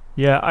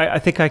 Yeah, I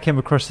think I came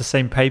across the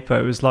same paper.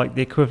 It was like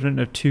the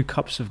equivalent of 2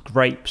 cups of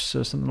grapes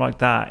or something like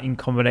that in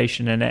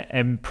combination, and it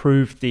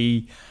improved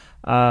the,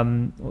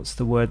 what's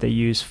the word they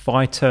use?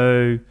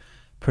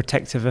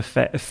 Photoprotective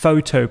effects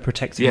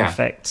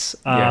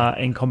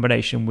in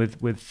combination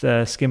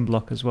with skin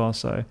block as well.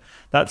 So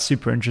that's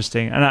super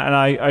interesting. And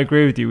I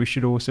agree with you. We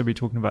should also be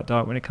talking about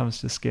diet when it comes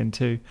to skin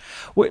too.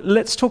 Well,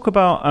 let's talk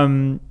about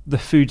the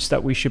foods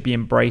that we should be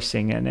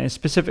embracing, and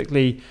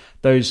specifically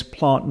those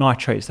plant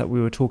nitrates that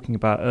we were talking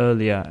about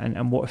earlier,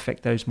 and what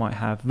effect those might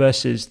have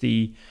versus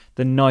the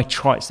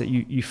nitrites that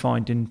you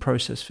find in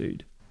processed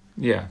food.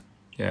 Yeah.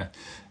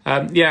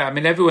 I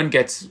mean, everyone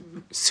gets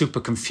super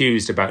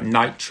confused about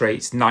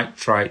nitrates,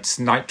 nitrites,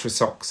 nitrous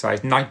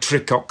oxide,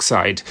 nitric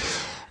oxide.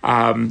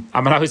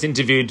 I was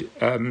interviewed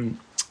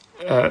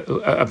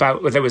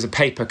about, there was a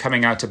paper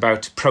coming out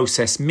about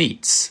processed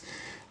meats,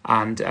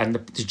 and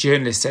the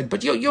journalist said,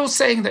 but you're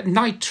saying that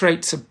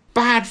nitrates are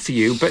bad for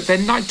you, but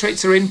then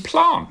nitrates are in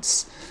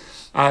plants.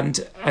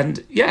 And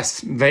yes,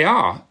 they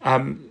are.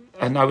 And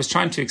I was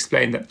trying to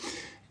explain that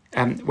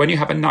when you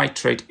have a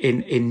nitrate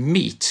in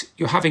meat,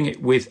 you're having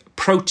it with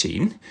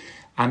protein,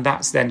 and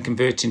that's then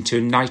converted into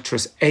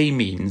nitrous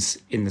amines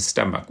in the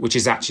stomach, which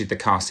is actually the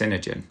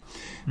carcinogen.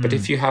 But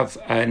if you have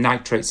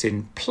nitrates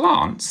in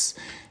plants,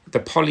 the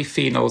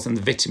polyphenols and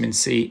the vitamin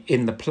C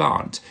in the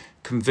plant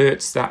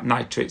converts that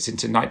nitrates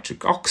into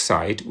nitric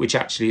oxide, which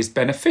actually is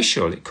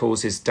beneficial. It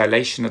causes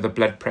dilation of the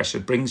blood pressure,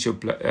 brings your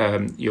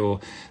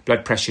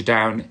blood pressure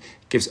down,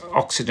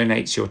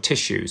 oxygenates your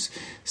tissues.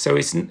 So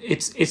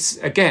it's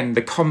again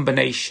the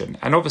combination.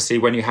 And obviously,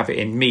 when you have it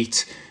in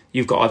meat,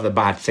 you've got other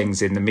bad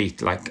things in the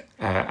meat, like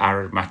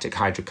aromatic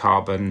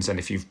hydrocarbons, and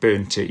if you've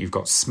burnt it, you've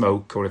got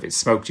smoke, or if it's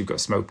smoked, you've got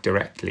smoke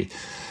directly.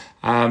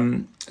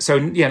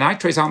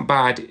 Nitrates aren't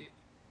bad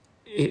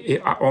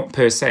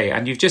per se.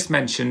 And you've just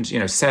mentioned,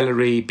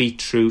 celery,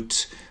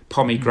 beetroot,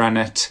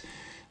 pomegranate.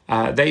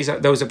 Those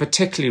are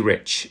particularly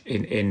rich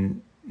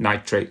in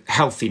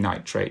healthy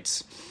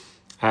nitrates.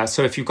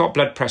 So if you've got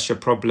blood pressure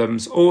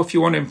problems, or if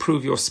you want to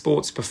improve your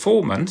sports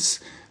performance,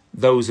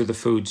 those are the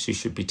foods you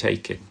should be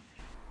taking.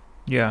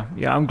 Yeah,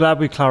 I'm glad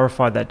we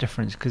clarified that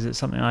difference, because it's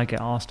something I get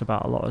asked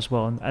about a lot as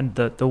well, and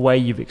the way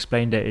you've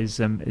explained it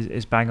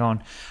is bang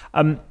on.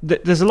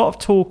 There's a lot of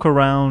talk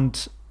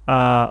around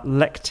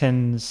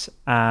lectins,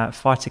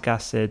 phytic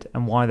acid,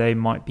 and why they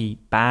might be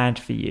bad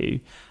for you.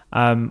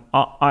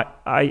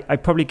 I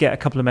probably get a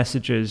couple of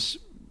messages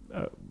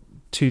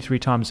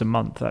 2-3 times a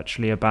month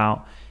actually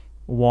about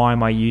why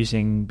am I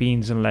using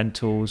beans and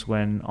lentils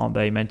when aren't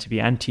they meant to be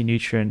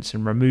anti-nutrients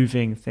and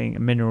removing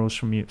minerals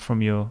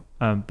from your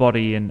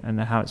body,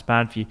 and how it's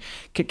bad for you.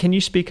 Can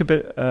you speak a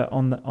bit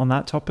on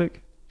that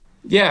topic?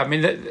 Yeah, I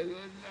mean,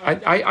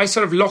 I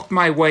sort of locked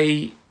my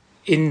way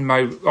in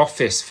my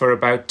office for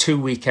about 2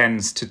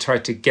 weekends to try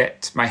to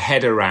get my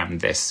head around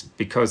this,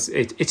 because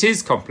it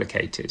is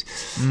complicated.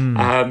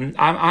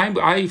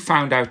 I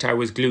found out I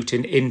was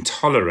gluten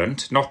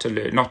intolerant, not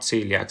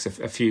celiac,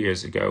 a few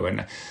years ago,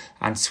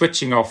 and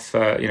switching off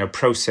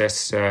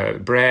processed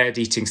bread,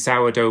 eating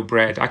sourdough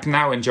bread. I can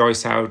now enjoy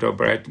sourdough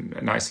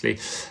bread nicely.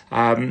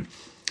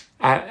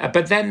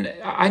 But then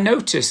I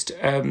noticed,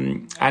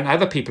 and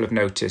other people have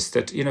noticed,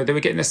 that they were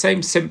getting the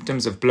same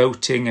symptoms of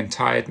bloating and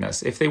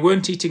tiredness if they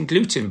weren't eating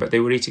gluten, but they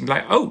were eating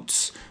like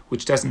oats,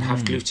 which doesn't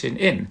have gluten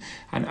in.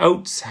 And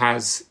oats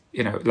has,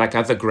 like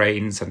other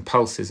grains and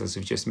pulses, as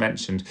we've just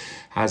mentioned,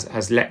 has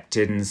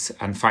lectins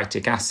and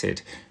phytic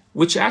acid,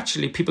 which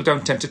actually people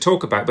don't tend to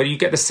talk about, but you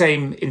get the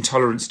same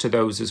intolerance to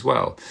those as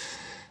well.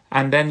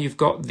 And then you've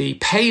got the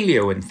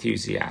paleo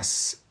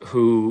enthusiasts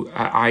who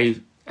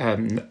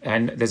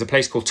and there's a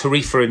place called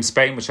Tarifa in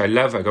Spain, which I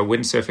love. I go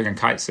windsurfing and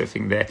kite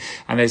surfing there.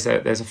 And there's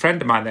a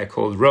friend of mine there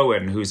called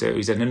Rowan, who's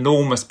an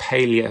enormous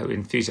paleo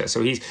enthusiast.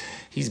 So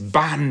he's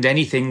banned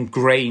anything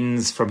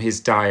grains from his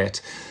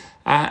diet.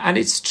 And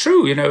it's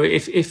true,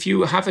 if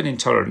you have an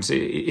intolerance,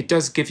 it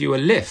does give you a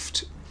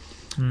lift.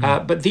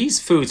 But these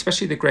foods,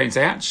 especially the grains,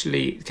 they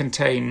actually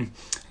contain,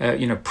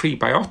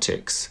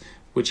 prebiotics,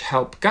 which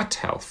help gut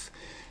health.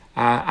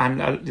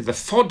 And the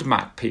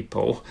FODMAP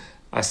people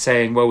are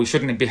saying, well, we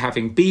shouldn't be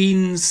having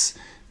beans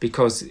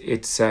because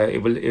it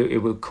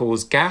will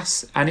cause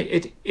gas, and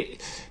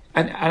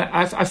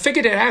I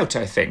figured it out.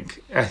 I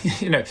think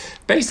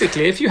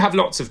basically, if you have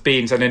lots of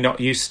beans and they're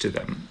not used to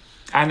them,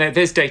 and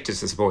there's data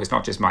to support, it's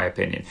not just my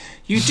opinion,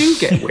 you do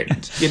get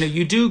wind.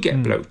 You do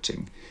get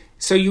bloating,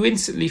 so you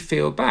instantly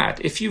feel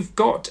bad. If you've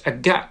got a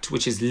gut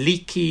which is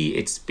leaky,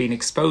 it's been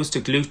exposed to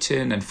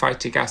gluten and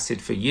phytic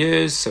acid for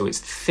years, so it's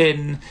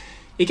thin.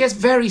 It gets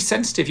very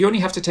sensitive. You only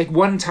have to take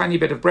one tiny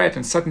bit of bread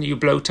and suddenly you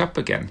bloat up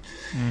again.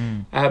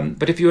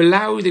 But if you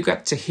allow the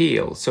gut to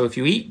heal, so if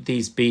you eat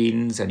these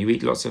beans and you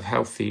eat lots of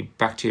healthy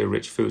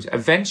bacteria-rich foods,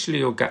 eventually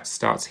your gut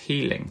starts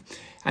healing.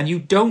 And you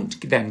don't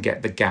then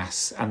get the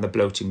gas and the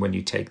bloating when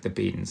you take the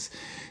beans.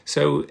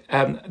 So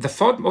what the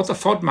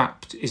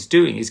FODMAP is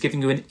doing is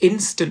giving you an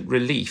instant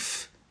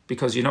relief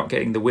because you're not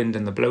getting the wind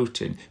and the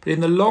bloating. But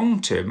in the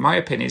long term, my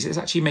opinion is it's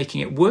actually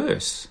making it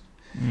worse.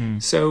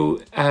 So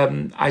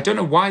I don't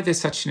know why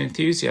there's such an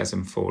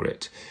enthusiasm for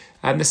it.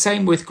 And the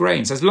same with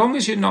grains. As long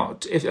as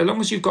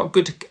you've got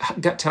good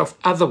gut health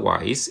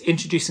otherwise,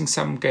 introducing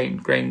some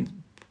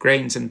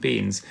grains and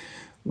beans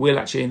will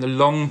actually in the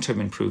long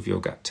term improve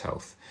your gut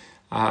health.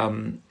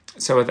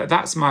 So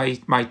that's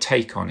my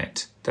take on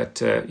it. That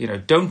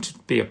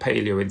don't be a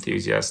paleo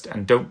enthusiast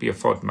and don't be a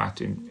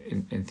FODMAP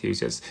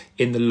enthusiast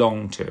in the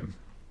long term.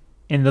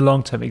 In the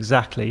long term,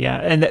 exactly, yeah.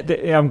 And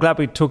I'm glad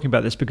we're talking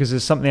about this because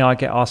it's something I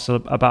get asked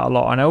about a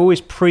lot. And I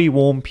always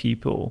pre-warn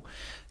people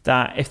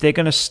that if they're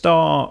going to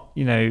start,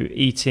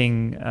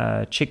 eating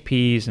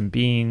chickpeas and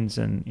beans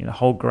and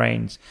whole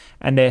grains,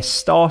 and their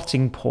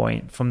starting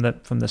point from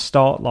the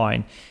start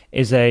line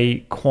is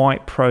a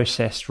quite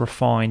processed,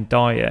 refined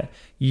diet,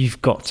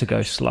 you've got to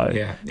go slow,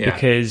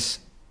 because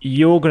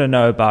you're going to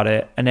know about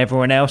it and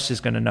everyone else is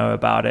going to know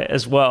about it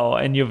as well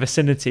in your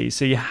vicinity.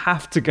 So you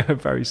have to go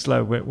very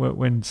slow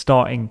when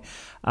starting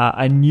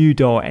a new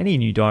diet, any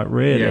new diet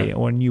really,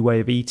 or a new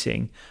way of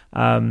eating.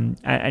 And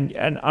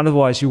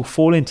otherwise you'll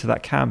fall into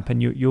that camp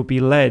and you'll be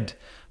led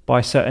by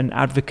certain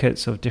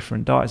advocates of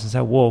different diets and say,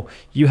 well,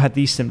 you had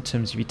these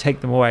symptoms, if you take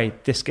them away,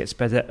 this gets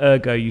better,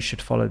 ergo you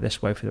should follow this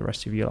way for the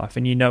rest of your life.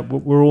 And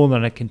we're all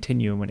on a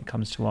continuum when it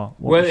comes to our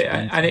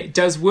and it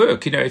does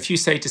work. If you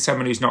say to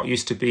someone who's not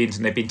used to beans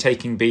and they've been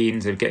taking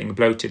beans, they're getting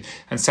bloated,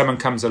 and someone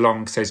comes along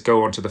and says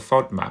go onto the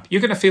FODMAP, you're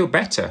going to feel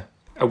better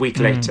a week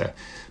later,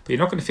 but you're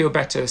not going to feel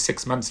better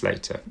 6 months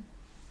later.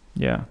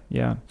 Yeah.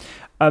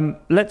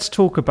 Let's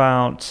talk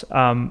about,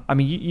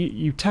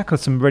 you tackled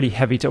some really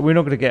heavy, we're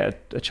not going to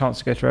get a chance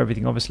to go through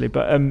everything, obviously,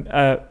 but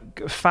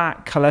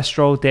fat,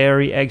 cholesterol,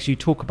 dairy, eggs, you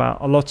talk about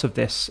a lot of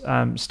this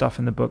stuff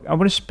in the book. I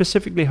want to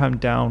specifically hone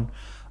down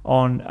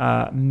on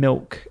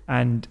milk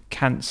and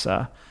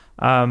cancer.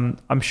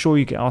 I'm sure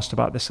you get asked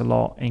about this a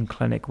lot in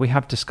clinic. We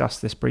have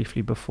discussed this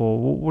briefly before.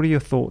 What are your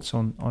thoughts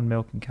on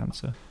milk and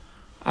cancer?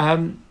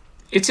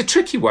 It's a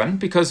tricky one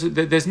because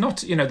there's no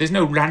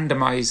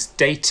randomized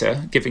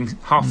data giving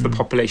half the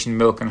population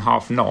milk and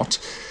half not.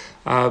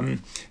 In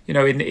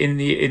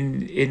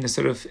the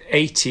sort of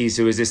 80s,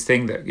 there was this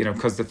thing that,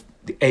 because the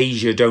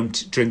Asia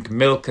don't drink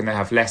milk and they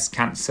have less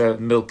cancer,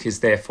 milk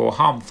is therefore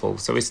harmful.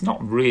 So it's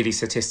not really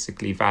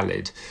statistically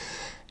valid.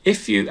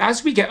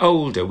 As we get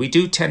older, we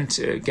do tend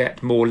to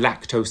get more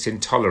lactose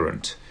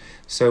intolerant.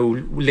 So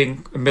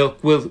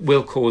milk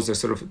will cause a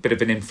sort of bit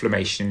of an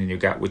inflammation in your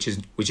gut, which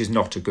is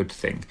not a good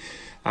thing.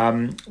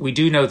 We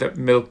do know that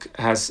milk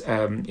has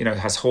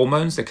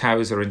hormones. The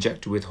cows are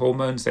injected with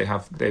hormones. They've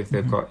got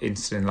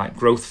insulin-like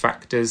growth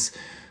factors,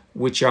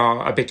 which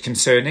are a bit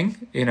concerning.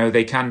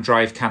 They can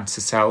drive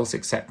cancer cells,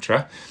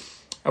 etc.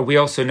 We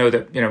also know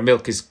that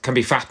milk can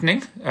be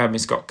fattening.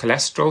 It's got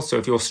cholesterol. So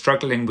if you're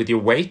struggling with your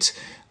weight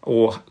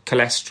or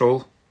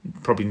cholesterol,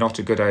 probably not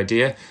a good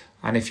idea.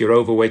 And if you're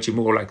overweight, you're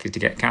more likely to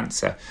get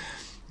cancer.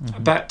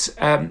 Mm-hmm. But,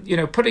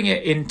 putting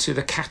it into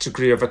the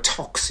category of a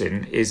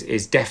toxin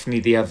is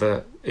definitely the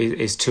other,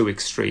 is too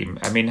extreme.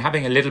 I mean,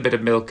 having a little bit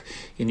of milk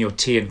in your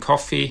tea and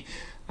coffee,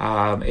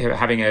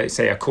 having a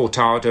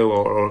cortado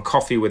or a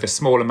coffee with a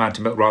small amount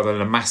of milk rather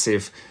than a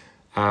massive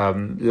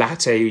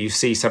latte, you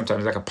see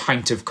sometimes like a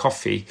pint of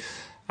coffee.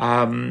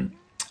 And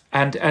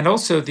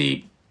also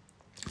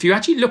if you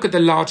actually look at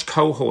the large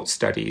cohort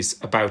studies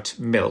about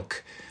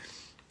milk,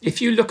 if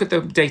you look at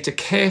the data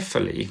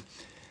carefully,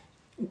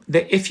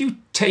 if you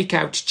take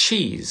out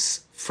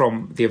cheese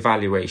from the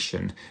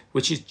evaluation,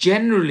 which is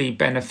generally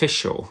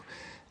beneficial,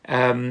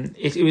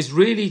 it was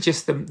really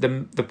just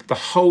the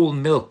whole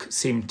milk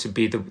seemed to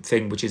be the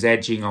thing which is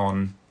edging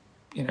on,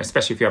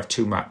 especially if you have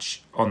too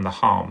much, on the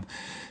harm.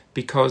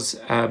 Because,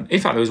 in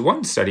fact, there was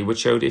one study which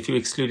showed if you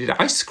excluded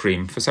ice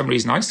cream, for some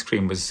reason ice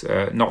cream was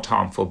not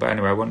harmful, but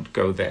anyway, I won't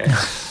go there.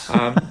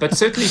 But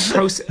certainly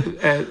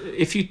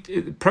if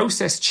you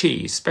process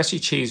cheese, especially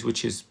cheese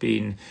which has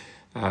been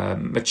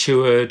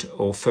matured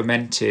or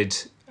fermented,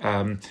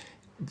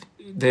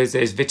 there's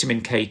vitamin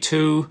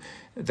K2,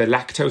 the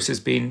lactose has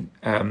been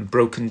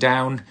broken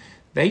down.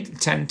 They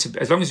tend to,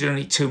 as long as you don't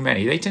eat too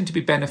many, they tend to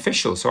be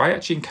beneficial. So I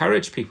actually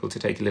encourage people to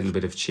take a little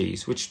bit of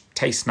cheese, which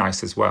tastes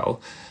nice as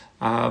well.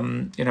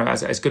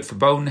 As good for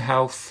bone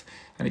health,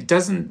 and it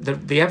doesn't.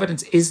 The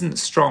evidence isn't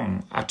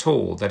strong at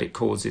all that it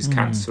causes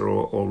cancer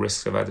or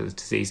risk of other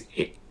disease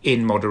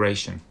in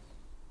moderation.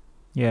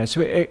 Yeah,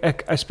 so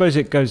I suppose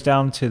it goes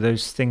down to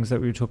those things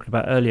that we were talking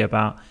about earlier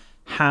about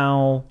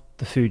how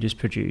the food is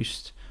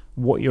produced,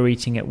 what you're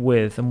eating it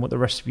with, and what the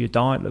rest of your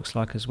diet looks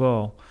like as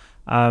well.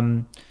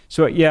 I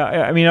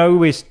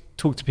always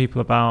talk to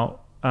people about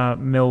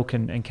milk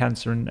and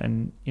cancer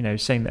and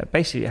saying that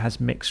basically it has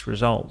mixed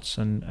results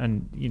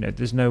and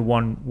there's no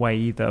one way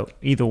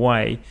either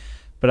way,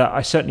 but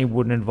I certainly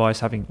wouldn't advise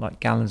having like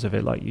gallons of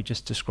it like you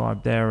just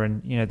described there.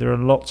 And there are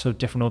lots of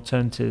different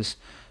alternatives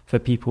for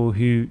people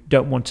who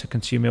don't want to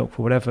consume milk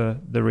for whatever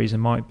the reason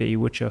might be,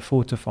 which are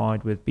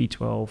fortified with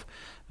B12,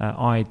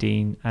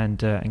 iodine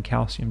and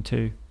calcium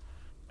too.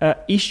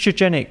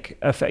 Estrogenic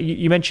effect.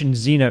 You mentioned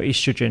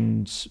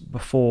xenoestrogens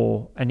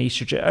before, and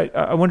estrogen.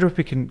 I wonder if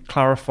we can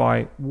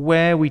clarify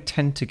where we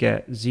tend to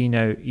get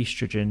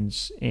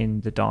xenoestrogens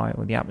in the diet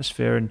or the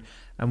atmosphere,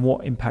 and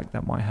what impact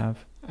that might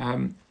have.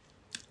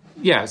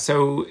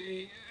 So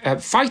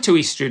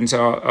phytoestrogens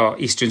are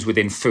estrogens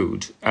within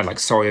food, like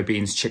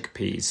soybeans,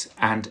 chickpeas,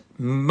 and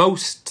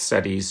most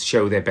studies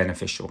show they're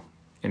beneficial.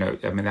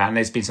 And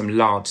there's been some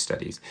large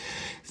studies.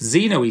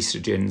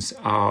 Xenoestrogens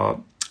are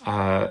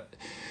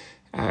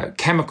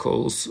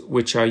chemicals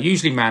which are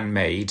usually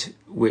man-made,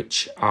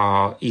 which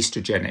are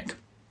estrogenic.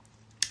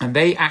 And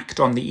they act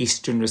on the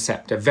estrogen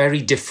receptor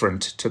very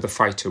different to the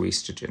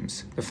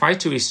phytoestrogens. The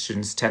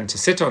phytoestrogens tend to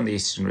sit on the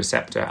estrogen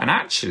receptor and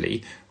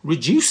actually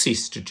reduce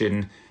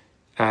estrogen.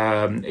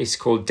 It's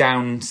called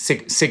down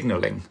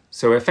signaling.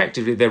 So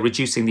effectively, they're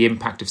reducing the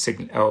impact of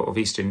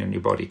estrogen in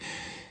your body.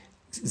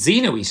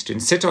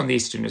 Xenoestrogens sit on the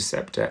estrogen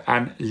receptor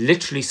and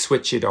literally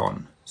switch it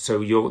on. So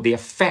the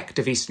effect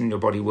of estrogen in your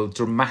body will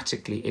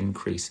dramatically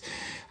increase.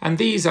 And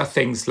these are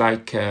things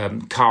like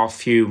car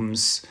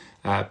fumes,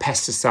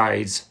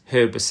 pesticides,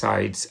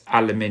 herbicides,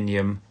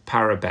 aluminium,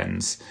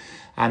 parabens.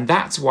 And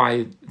that's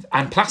why,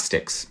 and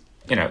plastics,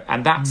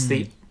 and that's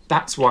the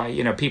that's why,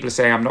 you know, people are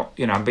saying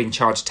I'm being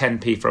charged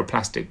 10p for a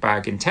plastic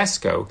bag in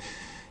Tesco.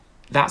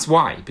 That's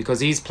why, because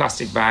these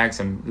plastic bags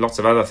and lots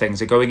of other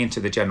things are going into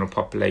the general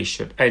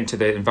population, into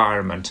the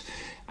environment,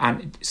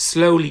 and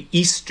slowly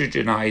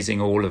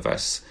estrogenizing all of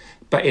us,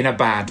 but in a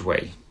bad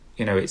way.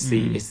 You know, it's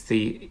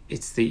the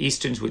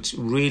estrogens which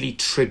really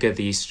trigger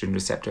the estrogen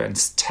receptor and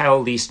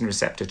tell the estrogen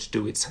receptor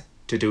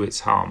to do its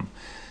harm.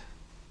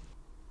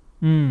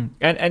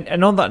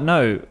 And on that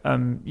note,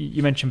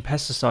 you mentioned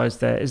pesticides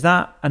there. Is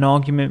that an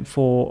argument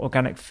for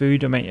organic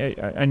food? I mean,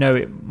 I know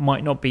it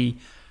might not be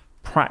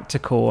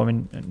practical. I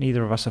mean,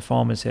 neither of us are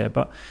farmers here,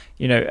 but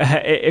you know,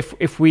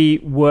 if we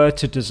were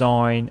to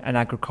design an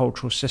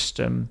agricultural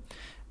system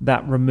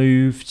that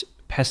removed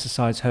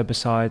pesticides,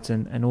 herbicides,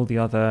 and all the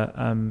other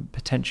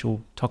potential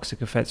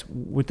toxic effects,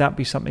 would that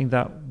be something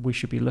that we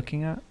should be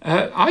looking at?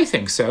 I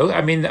think so.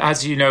 I mean,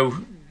 as you know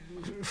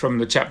from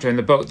the chapter in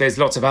the book, there's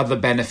lots of other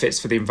benefits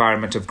for the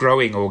environment of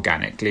growing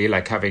organically,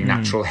 like having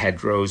natural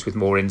hedgerows with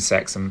more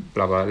insects and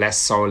blah, blah, less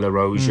soil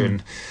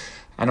erosion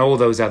and all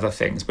those other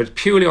things. But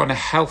purely on a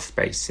health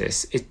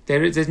basis,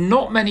 there's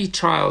not many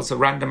trials or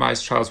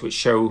randomized trials which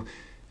show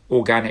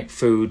organic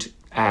food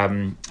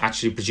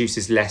actually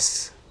produces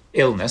less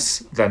illness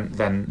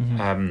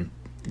than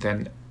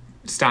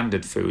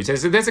standard foods.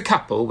 There's a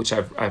couple which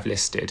I've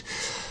listed.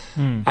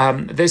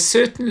 There's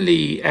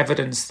certainly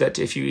evidence that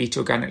if you eat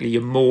organically,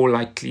 you're more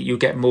likely, you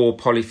get more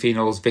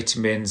polyphenols,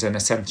 vitamins, and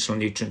essential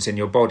nutrients in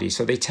your body.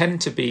 So they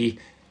tend to be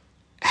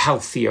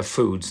healthier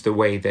foods the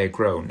way they're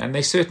grown, and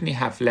they certainly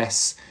have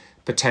less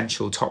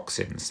potential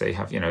toxins. They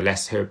have, you know,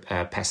 less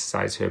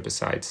pesticides,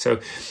 herbicides. So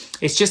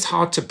it's just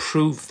hard to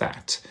prove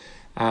that.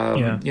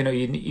 You know,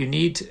 you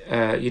need,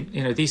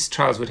 you know, these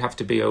trials would have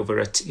to be over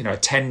a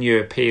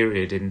 10-year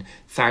period in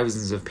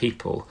thousands of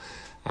people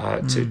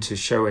to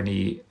show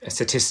any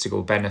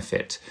statistical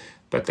benefit.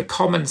 But the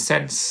common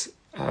sense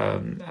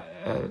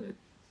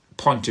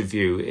point of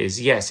view is,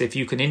 yes, if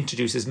you can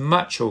introduce as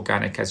much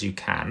organic as you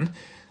can,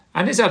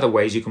 and there's other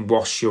ways you can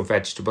wash your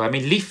vegetable. I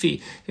mean, leafy,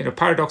 you know,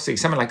 paradoxically,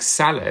 something like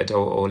salad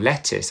or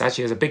lettuce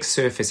actually has a big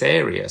surface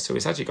area, so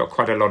it's actually got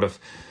quite a lot of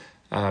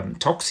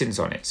toxins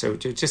on it. So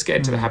to just get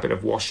into the habit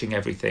of washing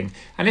everything.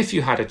 And if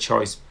you had a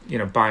choice, you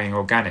know, buying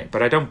organic,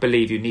 but I don't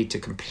believe you need to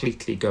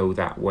completely go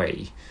that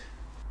way.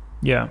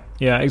 Yeah,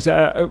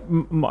 exactly.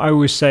 I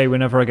always say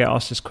whenever I get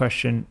asked this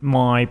question,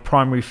 my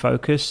primary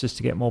focus is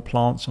to get more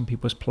plants on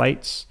people's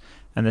plates,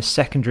 and the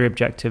secondary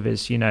objective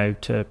is, you know,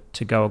 to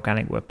go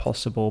organic where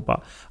possible.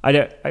 But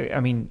I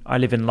mean, I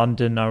live in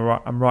London.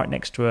 I'm right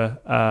next to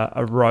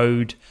a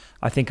road.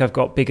 I think I've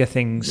got bigger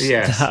things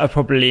that are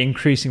probably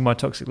increasing my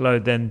toxic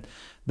load than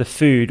the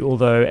food,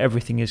 although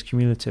everything is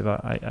cumulative,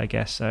 I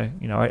guess. So,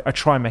 you know, I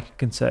try and make a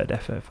concerted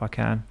effort if I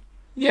can.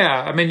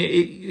 Yeah, I mean,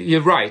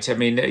 you're right. I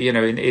mean, you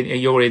know,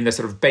 you're in the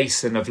sort of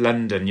basin of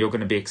London. You're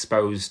going to be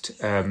exposed,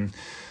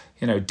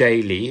 you know,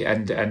 daily.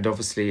 And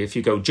obviously, if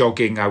you go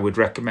jogging, I would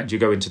recommend you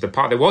go into the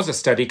park. There was a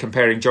study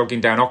comparing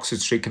jogging down Oxford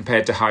Street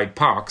compared to Hyde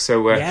Park.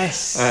 So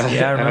yes,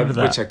 I remember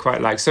that, which I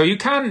quite like. So you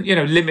can, you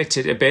know, limit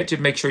it a bit to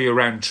make sure you're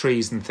around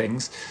trees and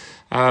things.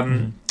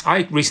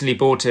 I recently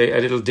bought a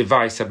little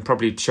device. I'm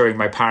probably showing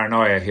my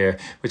paranoia here,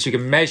 which you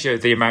can measure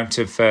the amount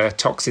of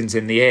toxins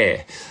in the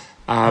air.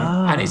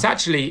 And it's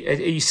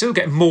actually, you still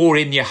get more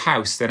in your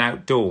house than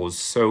outdoors.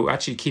 So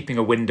actually keeping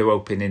a window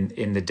open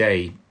in the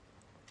day,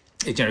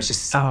 you know, it's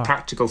just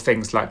practical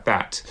things like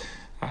that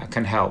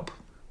can help.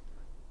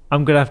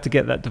 I'm going to have to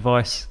get that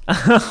device.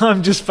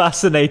 I'm just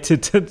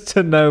fascinated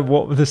to know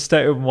what the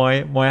state of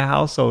my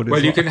household is.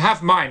 Well, you can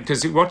have mine,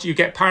 because what you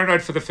get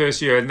paranoid for the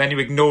first year and then you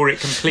ignore it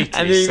completely.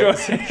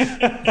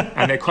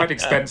 And they're quite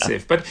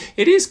expensive. But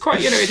it is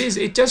quite, you know,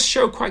 it does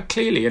show quite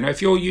clearly, you know,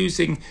 if you're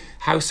using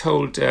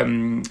household,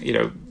 you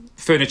know,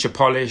 furniture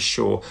polish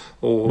or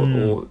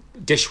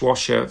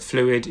dishwasher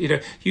fluid, you know,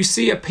 you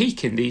see a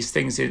peak in these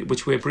things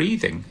which we're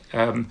breathing.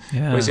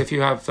 Whereas if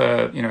you have,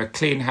 you know, a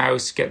clean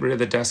house, get rid of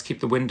the dust, keep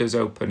the windows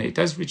open, it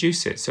does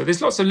reduce it. So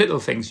there's lots of little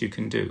things you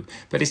can do,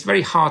 but it's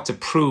very hard to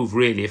prove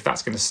really if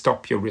that's going to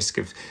stop your risk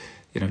of,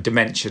 you know,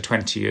 dementia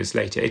 20 years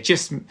later. It's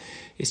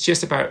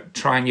just about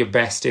trying your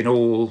best in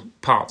all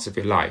parts of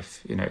your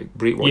life. You know,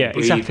 breathe what you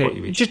breathe, exactly. what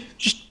you eat.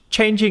 Just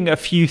changing a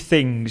few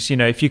things, you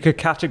know, if you could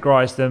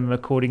categorize them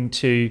according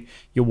to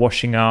your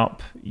washing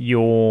up,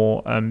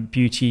 your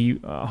beauty,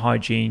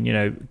 hygiene, you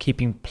know,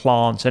 keeping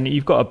plants, and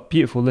you've got a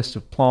beautiful list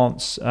of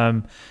plants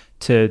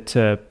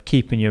to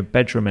keep in your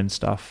bedroom and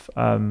stuff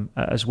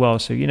as well.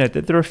 So, you know,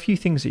 there are a few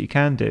things that you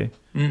can do.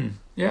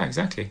 Yeah,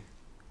 exactly.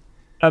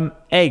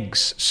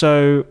 Eggs.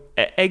 So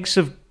eggs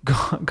have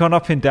gone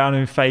up and down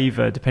in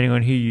favor depending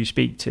on who you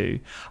speak to.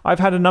 I've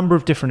had a number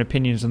of different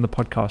opinions on the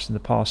podcast in the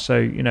past, so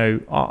you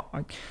know,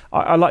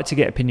 I like to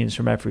get opinions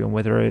from everyone,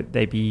 whether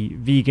they be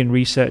vegan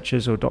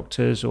researchers or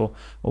doctors or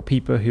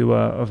people who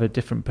are of a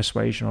different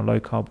persuasion or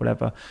low carb,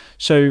 whatever.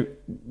 So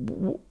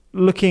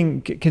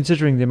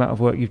considering the amount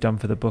of work you've done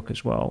for the book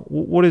as well,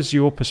 what is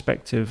your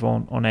perspective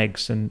on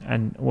eggs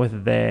and whether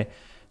they're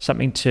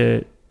something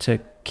to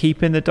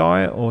keep in the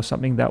diet or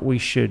something that we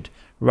should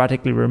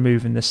radically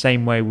remove in the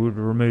same way we would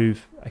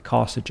remove a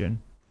carcinogen.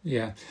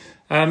 Yeah.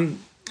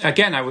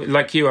 Again,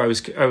 like you, I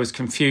was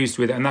confused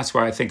with it, and that's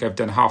why I think I've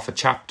done half a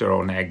chapter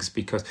on eggs,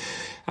 because,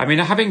 I mean,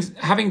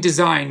 having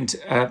designed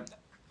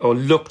or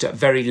looked at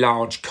very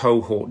large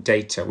cohort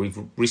data, we've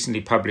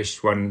recently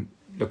published one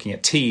looking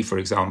at tea, for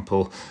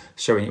example,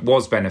 showing it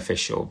was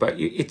beneficial, but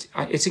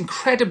it's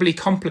incredibly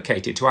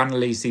complicated to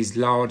analyse these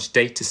large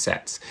data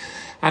sets.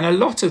 And a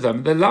lot of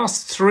them, the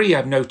last 3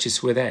 I've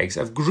noticed with eggs,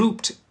 have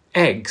grouped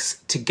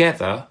eggs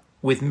together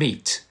with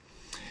meat.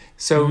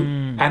 So,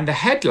 and the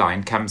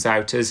headline comes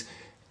out as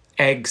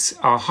eggs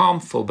are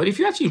harmful. But if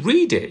you actually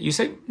read it, you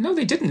say, no,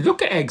 they didn't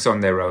look at eggs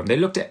on their own. They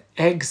looked at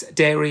eggs,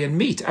 dairy and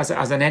meat as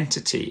an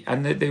entity.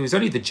 And there was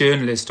only the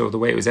journalist or the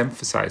way it was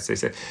emphasised, they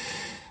said.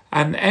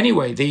 And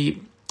anyway,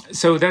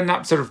 so then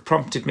that sort of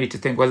prompted me to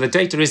think, well, the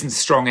data isn't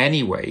strong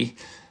anyway.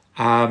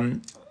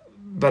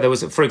 But there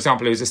was, for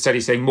example, there was a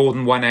study saying more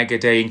than 1 egg a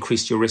day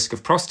increased your risk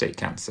of prostate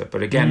cancer.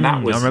 But again,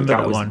 that was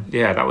one.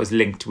 Yeah, that was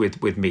linked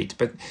with meat.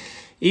 But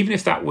even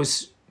if that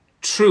was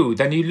true,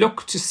 then you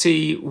look to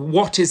see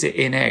what is it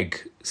in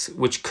eggs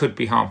which could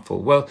be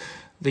harmful. Well,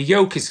 the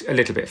yolk is a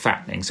little bit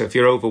fattening. So if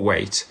you're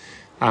overweight,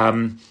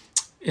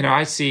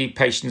 I see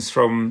patients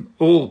from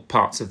all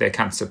parts of their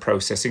cancer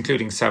process,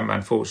 including some,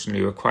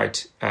 unfortunately, who are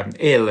quite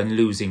ill and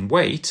losing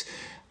weight.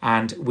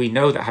 And we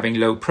know that having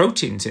low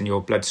proteins in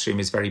your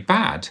bloodstream is very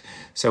bad.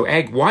 So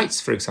egg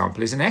whites, for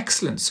example, is an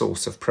excellent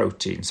source of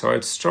protein. So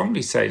I'd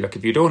strongly say, look,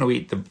 if you don't want to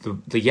eat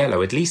the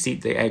yellow, at least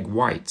eat the egg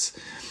whites.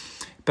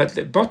 But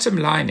the bottom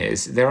line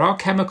is there are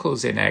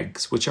chemicals in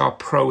eggs which are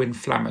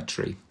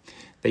pro-inflammatory.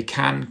 They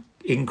can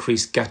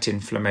increase gut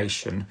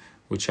inflammation,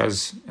 which,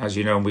 as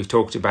you know, and we've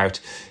talked about,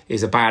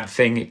 is a bad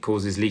thing. It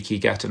causes leaky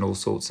gut and all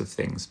sorts of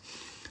things.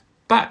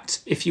 But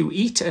if you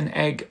eat an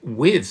egg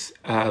with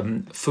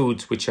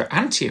foods which are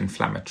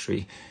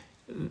anti-inflammatory,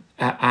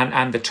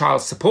 and the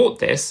trials support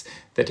this,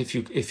 that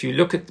if you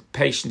look at the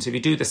patients, if you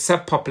do the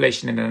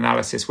subpopulation in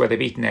analysis where they've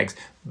eaten eggs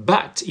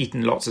but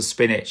eaten lots of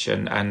spinach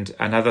and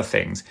other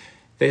things,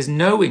 there's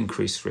no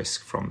increased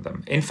risk from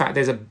them. In fact,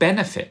 there's a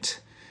benefit.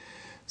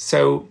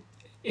 So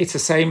it's the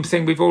same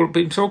thing we've all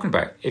been talking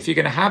about. If you're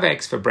going to have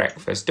eggs for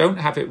breakfast, don't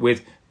have it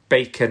with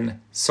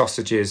bacon,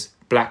 sausages,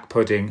 black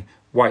pudding,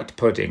 white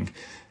pudding.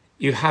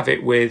 You have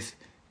it with,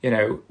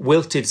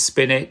 wilted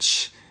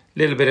spinach, a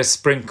little bit of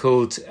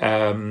sprinkled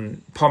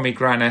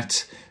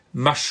pomegranate,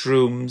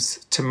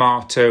 mushrooms,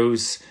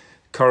 tomatoes,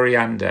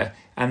 coriander,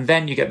 and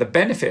then you get the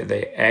benefit of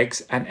the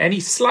eggs, and any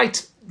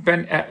slight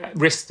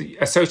risk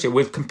associated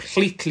with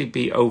completely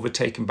be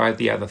overtaken by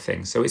the other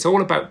things. So it's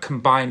all about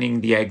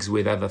combining the eggs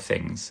with other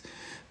things.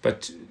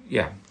 But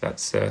yeah,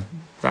 that's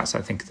I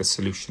think the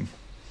solution.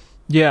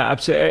 Yeah,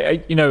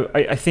 absolutely.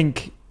 I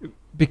think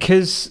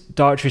because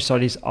dietary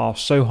studies are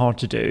so hard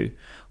to do,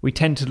 we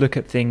tend to look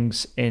at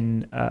things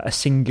in a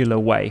singular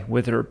way,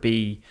 whether it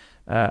be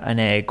an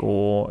egg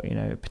or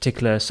a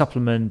particular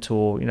supplement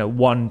or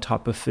one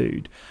type of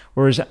food.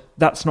 Whereas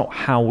that's not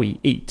how we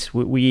eat.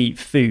 We eat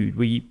food.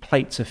 We eat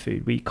plates of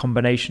food. We eat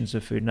combinations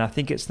of food. And I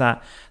think it's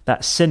that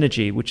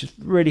synergy, which is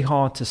really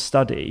hard to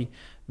study,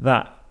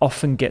 that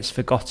often gets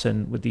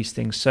forgotten with these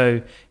things.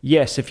 So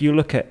yes, if you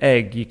look at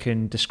egg, you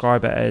can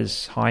describe it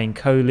as high in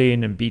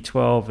choline and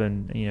B12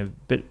 and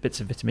bits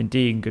of vitamin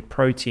D and good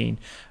protein,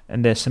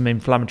 and there's some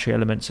inflammatory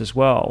elements as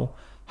well.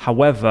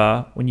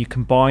 However, when you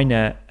combine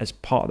it as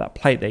part of that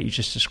plate that you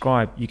just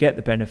described, you get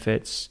the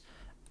benefits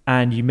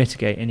and you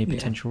mitigate any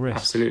potential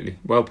risks. Absolutely,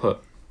 well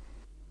put.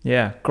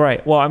 Yeah,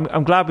 great. Well,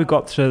 I'm glad we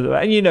got to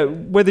that.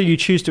 And whether you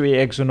choose to eat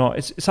eggs or not,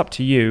 it's up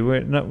to you.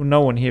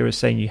 No one here is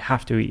saying you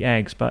have to eat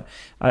eggs, but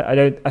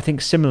I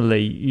think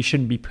similarly you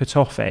shouldn't be put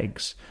off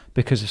eggs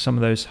because of some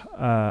of those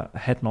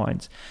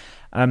headlines.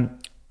 One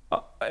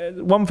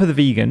for the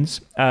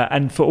vegans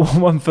and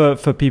one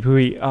for people who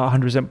eat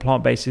 100%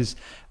 plant-based is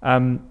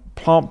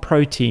plant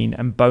protein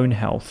and bone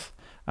health.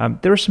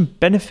 There are some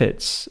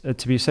benefits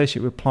to be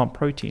associated with plant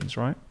proteins,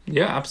 right?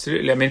 Yeah,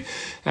 absolutely. I mean,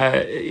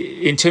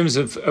 in terms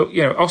of,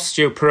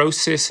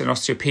 osteoporosis and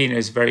osteopenia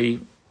is very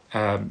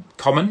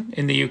common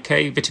in the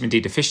UK. Vitamin D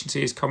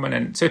deficiency is common,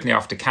 and certainly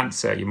after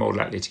cancer, you're more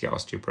likely to get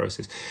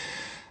osteoporosis.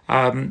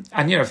 And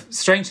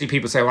strangely,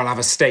 people say, well, I'll have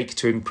a steak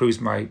to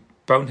improve my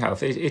bone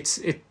health.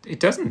 It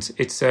doesn't.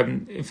 It's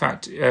in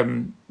fact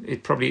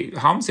it probably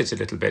harms it a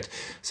little bit.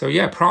 So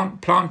yeah,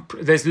 plant.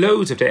 There's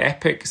loads of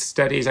EPIC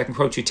studies. I can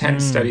quote you 10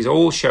 studies.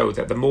 All show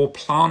that the more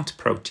plant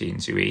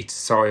proteins you eat,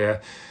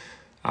 soya,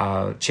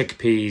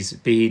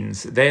 chickpeas,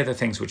 beans, they're the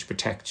things which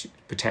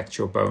protect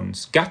your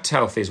bones. Gut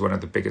health is one of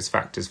the biggest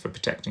factors for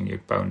protecting your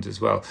bones as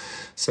well.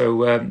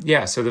 So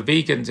so the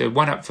vegans,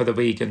 one up for the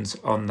vegans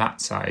on that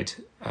side.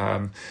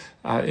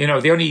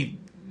 The only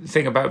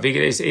thing about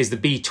vegan is the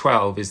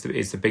B12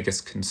 is the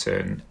biggest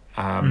concern.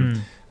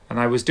 And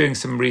I was doing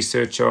some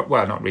research, I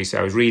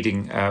was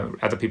reading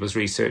other people's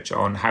research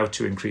on how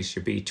to increase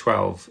your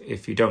B12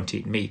 if you don't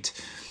eat meat.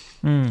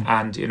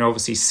 And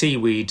obviously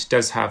seaweed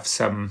does have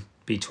some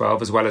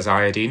B12 as well as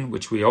iodine,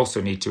 which we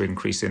also need to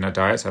increase in our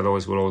diets,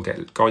 otherwise we'll all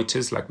get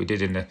goiters like we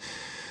did in the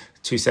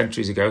 2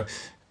 centuries ago.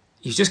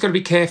 you've just got to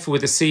be careful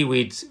with the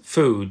seaweed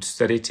foods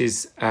that it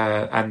is,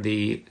 and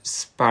the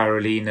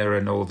spirulina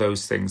and all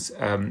those things,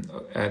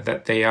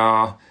 that they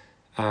are,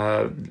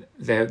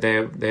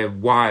 they're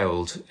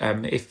wild.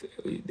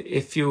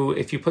 If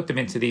you put them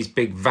into these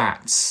big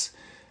vats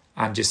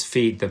and just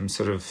feed them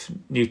sort of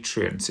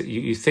nutrients,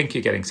 you think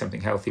you're getting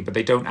something healthy, but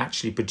they don't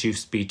actually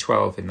produce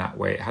B12 in that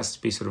way. It has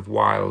to be sort of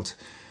wild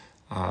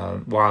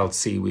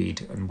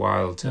seaweed and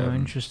wild.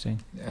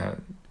 Interesting.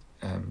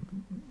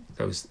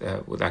 Those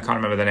I can't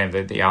remember the name.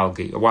 The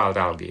algae, wild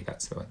algae.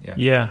 That's the one.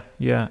 Yeah.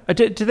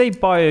 Do they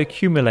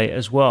bioaccumulate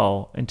as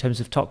well in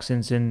terms of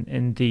toxins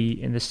in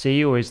the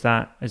sea, or is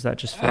that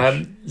just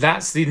fish?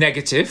 That's the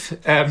negative.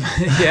 And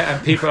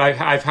people,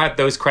 I've had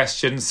those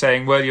questions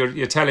saying, "Well,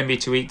 you're telling me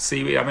to eat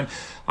seaweed." I mean,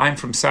 I'm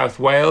from South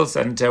Wales,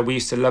 and we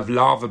used to love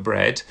lava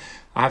bread.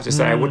 I have to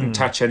say, I wouldn't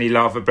touch any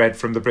lava bread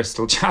from the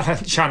Bristol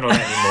Channel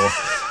anymore.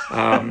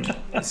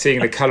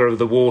 Seeing the colour of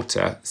the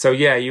water, so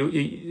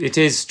it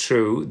is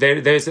true.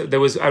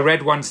 I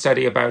read one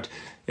study about,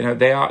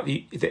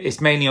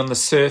 it's mainly on the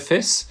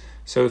surface.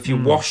 So if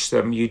you wash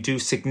them, you do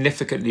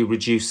significantly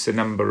reduce the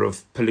number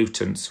of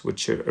pollutants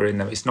which are in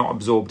them. It's not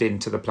absorbed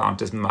into the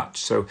plant as much.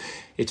 So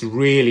it's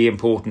really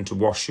important to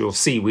wash your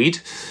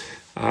seaweed.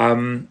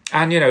 And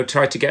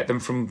try to get them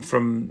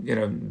from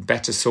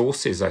better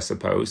sources, I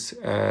suppose.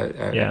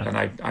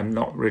 And I'm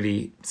not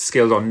really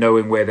skilled on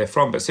knowing where they're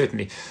from, but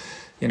certainly,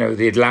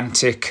 the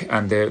Atlantic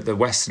and the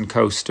western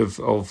coast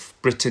of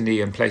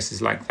Brittany and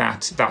places like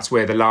that. That's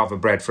where the lava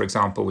bread, for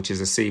example, which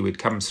is a seaweed,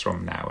 comes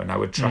from now, and I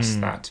would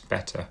trust that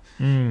better.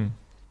 On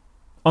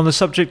the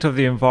subject of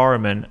the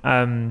environment,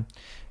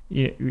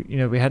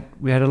 we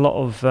had a lot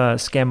of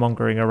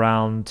scaremongering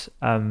around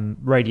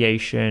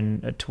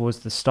radiation towards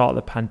the start of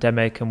the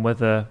pandemic, and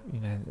whether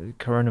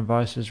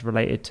coronavirus is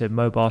related to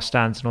mobile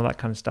stands and all that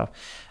kind of stuff.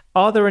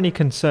 Are there any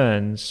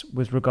concerns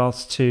with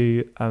regards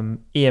to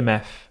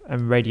EMF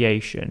and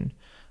radiation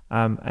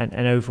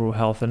and overall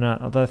health, and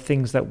are there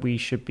things that we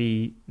should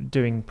be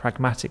doing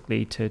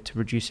pragmatically to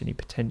reduce any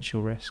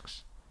potential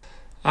risks?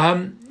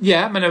 I've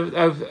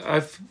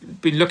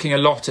been looking a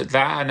lot at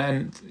that,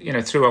 and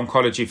through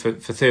oncology for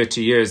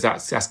 30 years,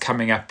 that's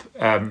coming up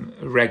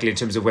regularly in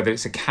terms of whether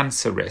it's a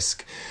cancer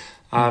risk.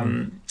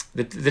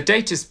 The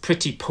data's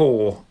pretty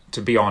poor,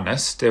 to be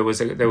honest. There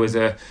was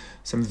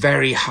some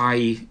very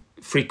high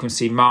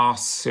frequency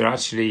masks,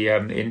 actually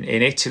in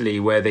Italy,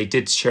 where they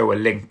did show a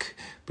link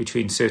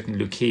between certain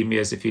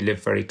leukemias if you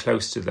live very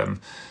close to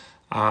them.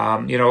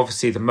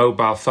 Obviously the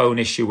mobile phone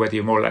issue, whether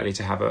you're more likely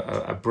to have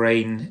a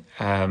brain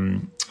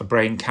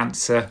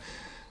cancer.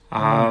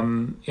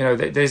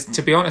 There's,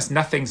 to be honest,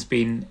 nothing's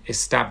been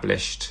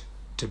established,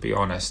 to be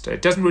honest.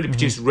 It doesn't really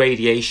produce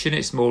radiation,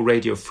 it's more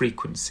radio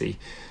frequency.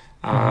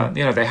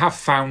 They have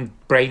found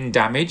brain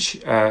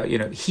damage,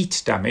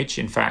 heat damage,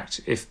 in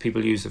fact, if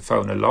people use the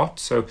phone a lot.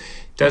 So it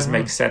does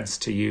make sense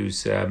to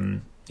use,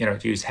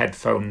 use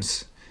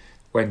headphones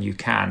when you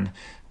can.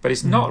 But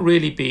it's not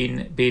really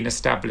been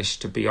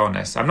established, to be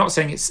honest. I'm not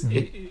saying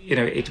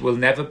it will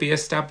never be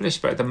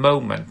established, but at the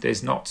moment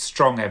there's not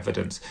strong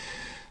evidence.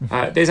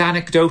 There's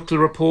anecdotal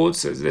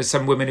reports. There's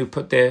some women who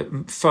put their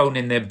phone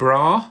in their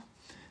bra.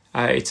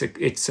 It's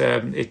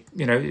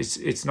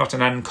not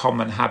an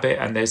uncommon habit,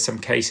 and there's some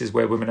cases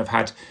where women have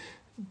had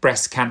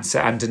breast cancer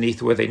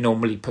underneath where they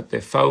normally put their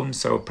phone.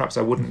 So perhaps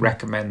I wouldn't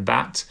recommend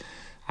that.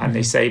 And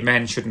they say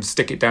men shouldn't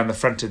stick it down the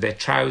front of their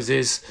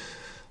trousers.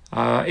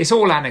 It's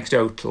all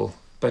anecdotal.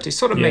 But it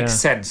sort of makes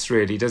sense,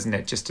 really, doesn't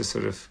it? Just to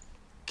sort of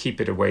keep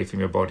it away from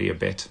your body a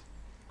bit.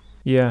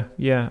 Yeah.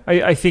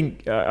 I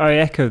think I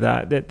echo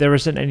that there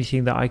isn't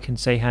anything that I can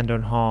say hand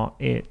on heart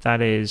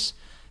that is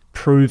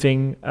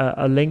proving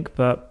a link.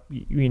 But,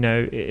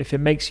 if it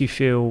makes you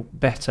feel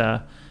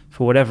better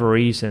for whatever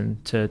reason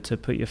to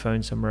put your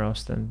phone somewhere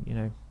else,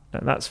 then,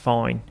 that's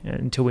fine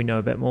until we know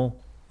a bit more.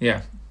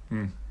 Yeah.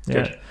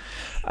 Good.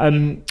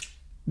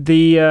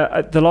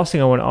 The last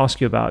thing I want to ask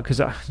you about, because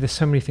there's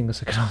so many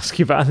things I can ask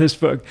you about in this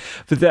book,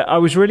 but I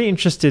was really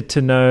interested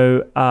to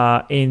know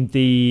in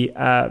the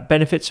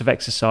benefits of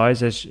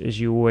exercise, as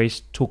you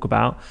always talk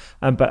about,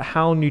 but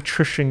how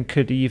nutrition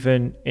could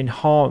even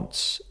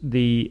enhance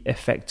the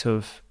effect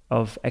of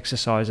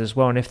exercise as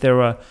well, and if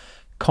there are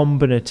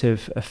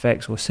combinative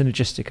effects or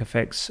synergistic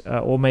effects,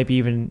 or maybe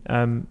even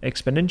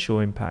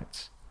exponential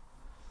impacts.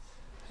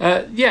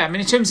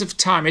 In terms of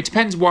time, it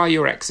depends why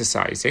you're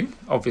exercising,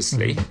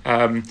 obviously.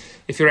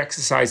 If you're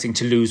exercising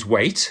to lose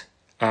weight,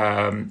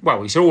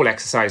 we should all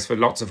exercise for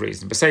lots of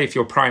reasons, but say if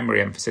your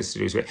primary emphasis is to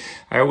lose weight,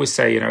 I always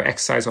say,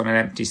 exercise on an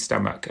empty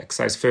stomach,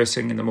 exercise first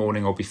thing in the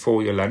morning or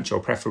before your lunch, or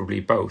preferably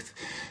both,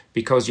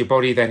 because your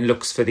body then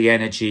looks for the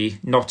energy,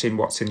 not in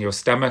what's in your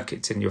stomach,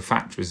 it's in your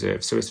fat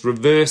reserve. So it's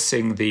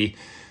reversing the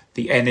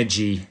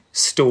energy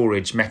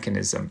storage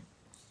mechanism.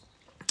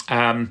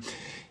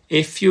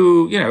 If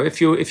you're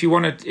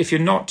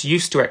not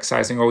used to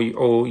exercising, or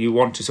you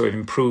want to sort of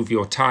improve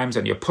your times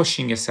and you're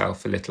pushing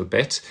yourself a little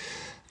bit,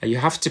 you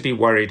have to be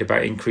worried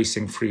about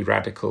increasing free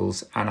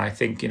radicals. And I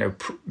think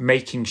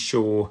making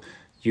sure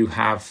you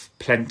have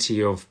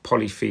plenty of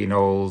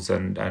polyphenols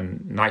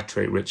and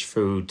nitrate-rich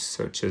foods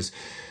such as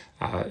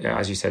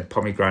you said,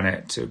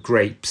 pomegranate,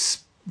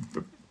 grapes,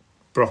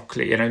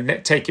 broccoli.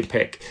 Take your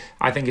pick.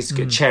 I think it's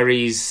good.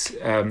 Cherries.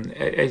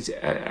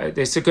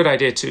 It's a good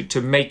idea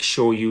to make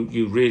sure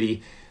you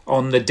really,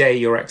 on the day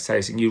you're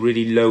exercising, you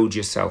really load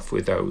yourself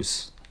with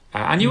those,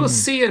 and you will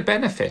see a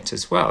benefit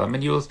as well. I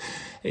mean,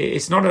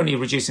 it's not only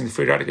reducing the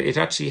free radical, it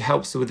actually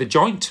helps with the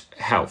joint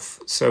health.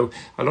 So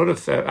a lot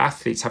of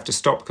athletes have to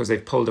stop because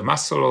they've pulled a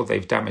muscle or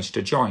they've damaged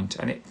a joint,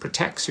 and it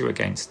protects you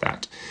against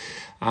that.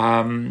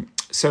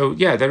 So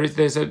yeah, there's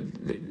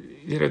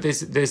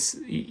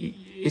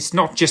it's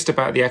not just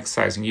about the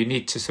exercising. You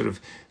need to sort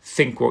of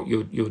think what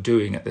you're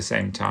doing at the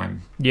same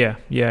time. Yeah,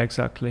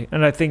 exactly.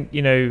 And I think,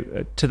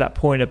 to that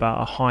point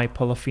about a high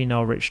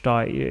polyphenol rich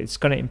diet, it's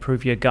going to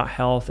improve your gut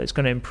health. It's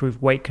going to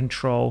improve weight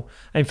control.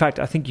 In fact,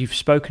 I think you've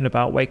spoken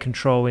about weight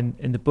control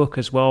in the book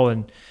as well.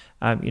 And,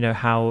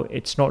 how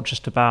it's not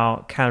just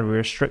about calorie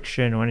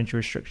restriction or energy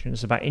restriction.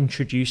 It's about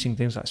introducing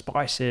things like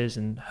spices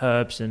and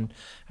herbs and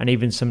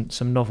even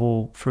some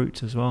novel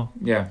fruits as well.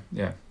 Yeah.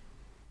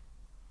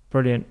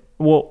 Brilliant.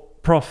 Well,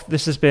 Prof,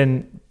 this has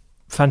been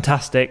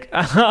fantastic.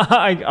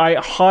 I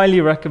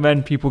highly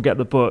recommend people get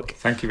the book.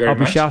 Thank you very much.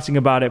 I'll be shouting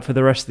about it for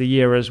the rest of the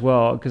year as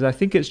well, because I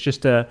think it's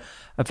just a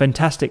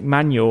fantastic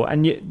manual,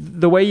 and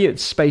the way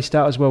it's spaced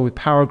out as well with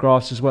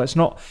paragraphs as well. It's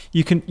not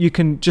you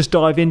can just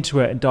dive into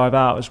it and dive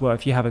out as well.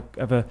 If you have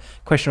a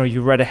question or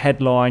you've read a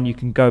headline, you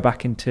can go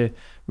back into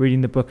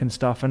reading the book and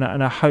stuff. And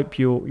I hope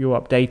you'll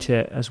update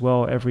it as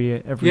well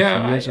every few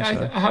years or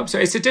so. I hope so.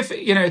 It's a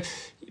different,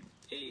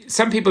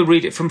 some people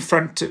read it from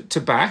front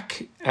to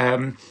back,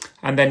 and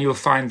then you'll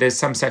find there's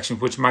some sections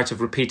which might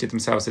have repeated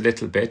themselves a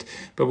little bit.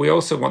 But we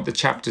also want the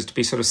chapters to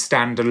be sort of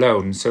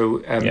standalone, so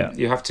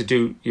you have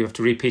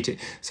to repeat it.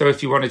 So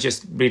if you want to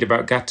just read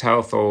about gut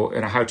health or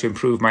how to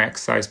improve my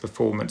exercise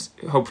performance,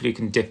 hopefully you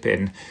can dip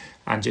in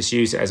and just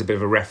use it as a bit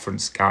of a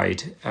reference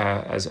guide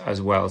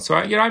as well. So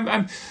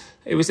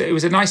It was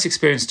a nice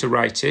experience to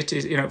write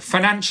it.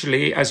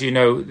 Financially, as you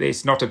know,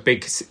 it's not a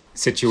big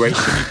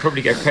situation. You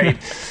probably get paid,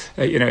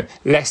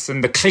 less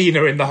than the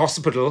cleaner in the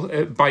hospital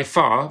by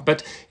far.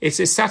 But it's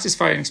a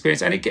satisfying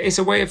experience, and it's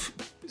a way of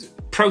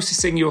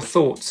processing your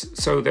thoughts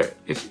so that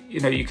if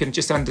you can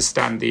just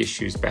understand the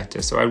issues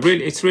better. So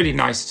it's really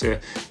nice to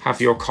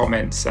have your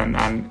comments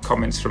and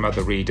comments from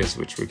other readers,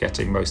 which we're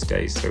getting most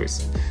days. So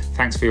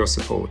thanks for your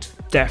support.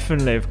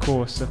 Definitely, of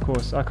course.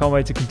 I can't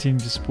wait to continue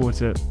to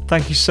support it.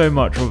 Thank you so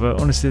much,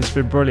 Robert. Honestly, it's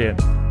been brilliant.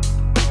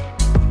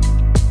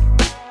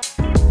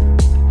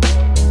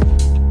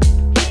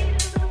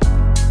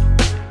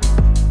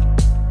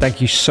 Thank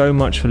you so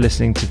much for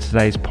listening to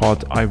today's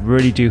pod. I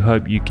really do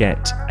hope you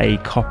get a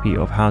copy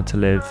of How to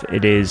Live.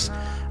 It is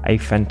a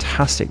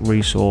fantastic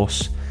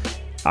resource.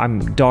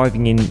 I'm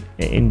diving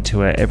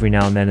into it every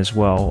now and then as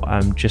well,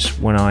 just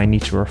when I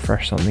need to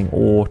refresh something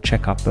or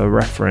check up a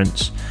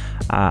reference.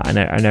 And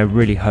I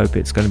really hope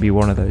it's going to be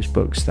one of those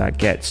books that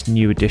gets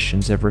new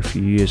editions every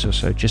few years or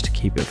so, just to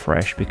keep it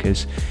fresh,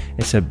 because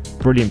it's a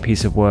brilliant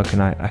piece of work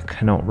and I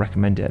cannot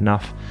recommend it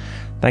enough.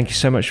 Thank you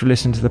so much for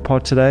listening to the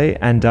pod today,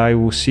 and I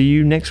will see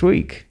you next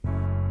week.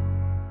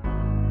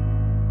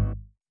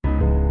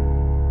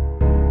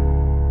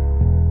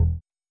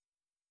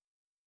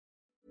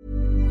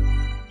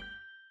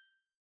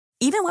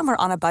 Even when we're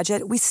on a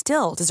budget, we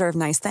still deserve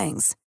nice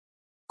things.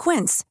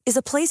 Quince is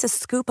a place to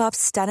scoop up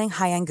stunning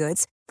high-end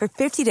goods for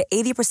 50 to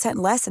 80%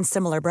 less than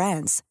similar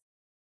brands.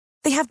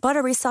 They have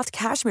buttery soft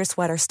cashmere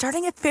sweaters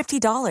starting at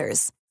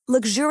 $50,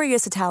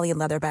 luxurious Italian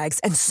leather bags,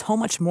 and so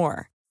much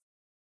more.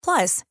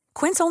 Plus,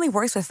 Quince only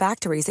works with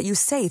factories that use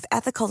safe,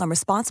 ethical, and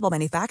responsible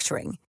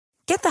manufacturing.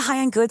 Get the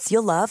high-end goods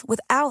you'll love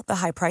without the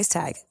high price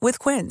tag with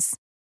Quince.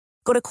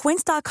 Go to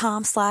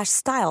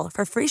quince.com/style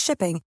for free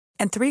shipping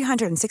and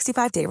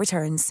 365-day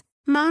returns.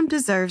 Mom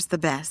deserves the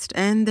best,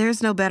 and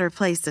there's no better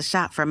place to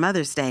shop for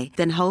Mother's Day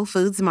than Whole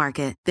Foods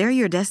Market. They're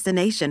your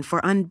destination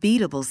for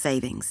unbeatable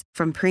savings,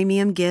 from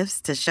premium gifts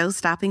to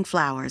show-stopping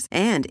flowers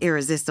and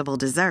irresistible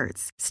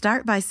desserts.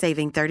 Start by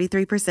saving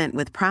 33%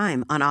 with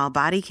Prime on all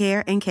body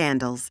care and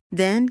candles.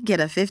 Then get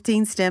a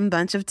 15-stem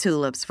bunch of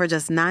tulips for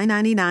just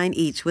 $9.99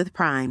 each with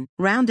Prime.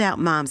 Round out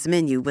Mom's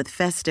menu with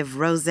festive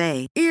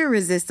rosé,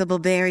 irresistible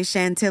berry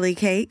chantilly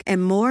cake,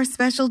 and more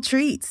special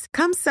treats.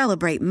 Come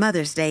celebrate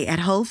Mother's Day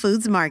at Whole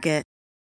Foods Market.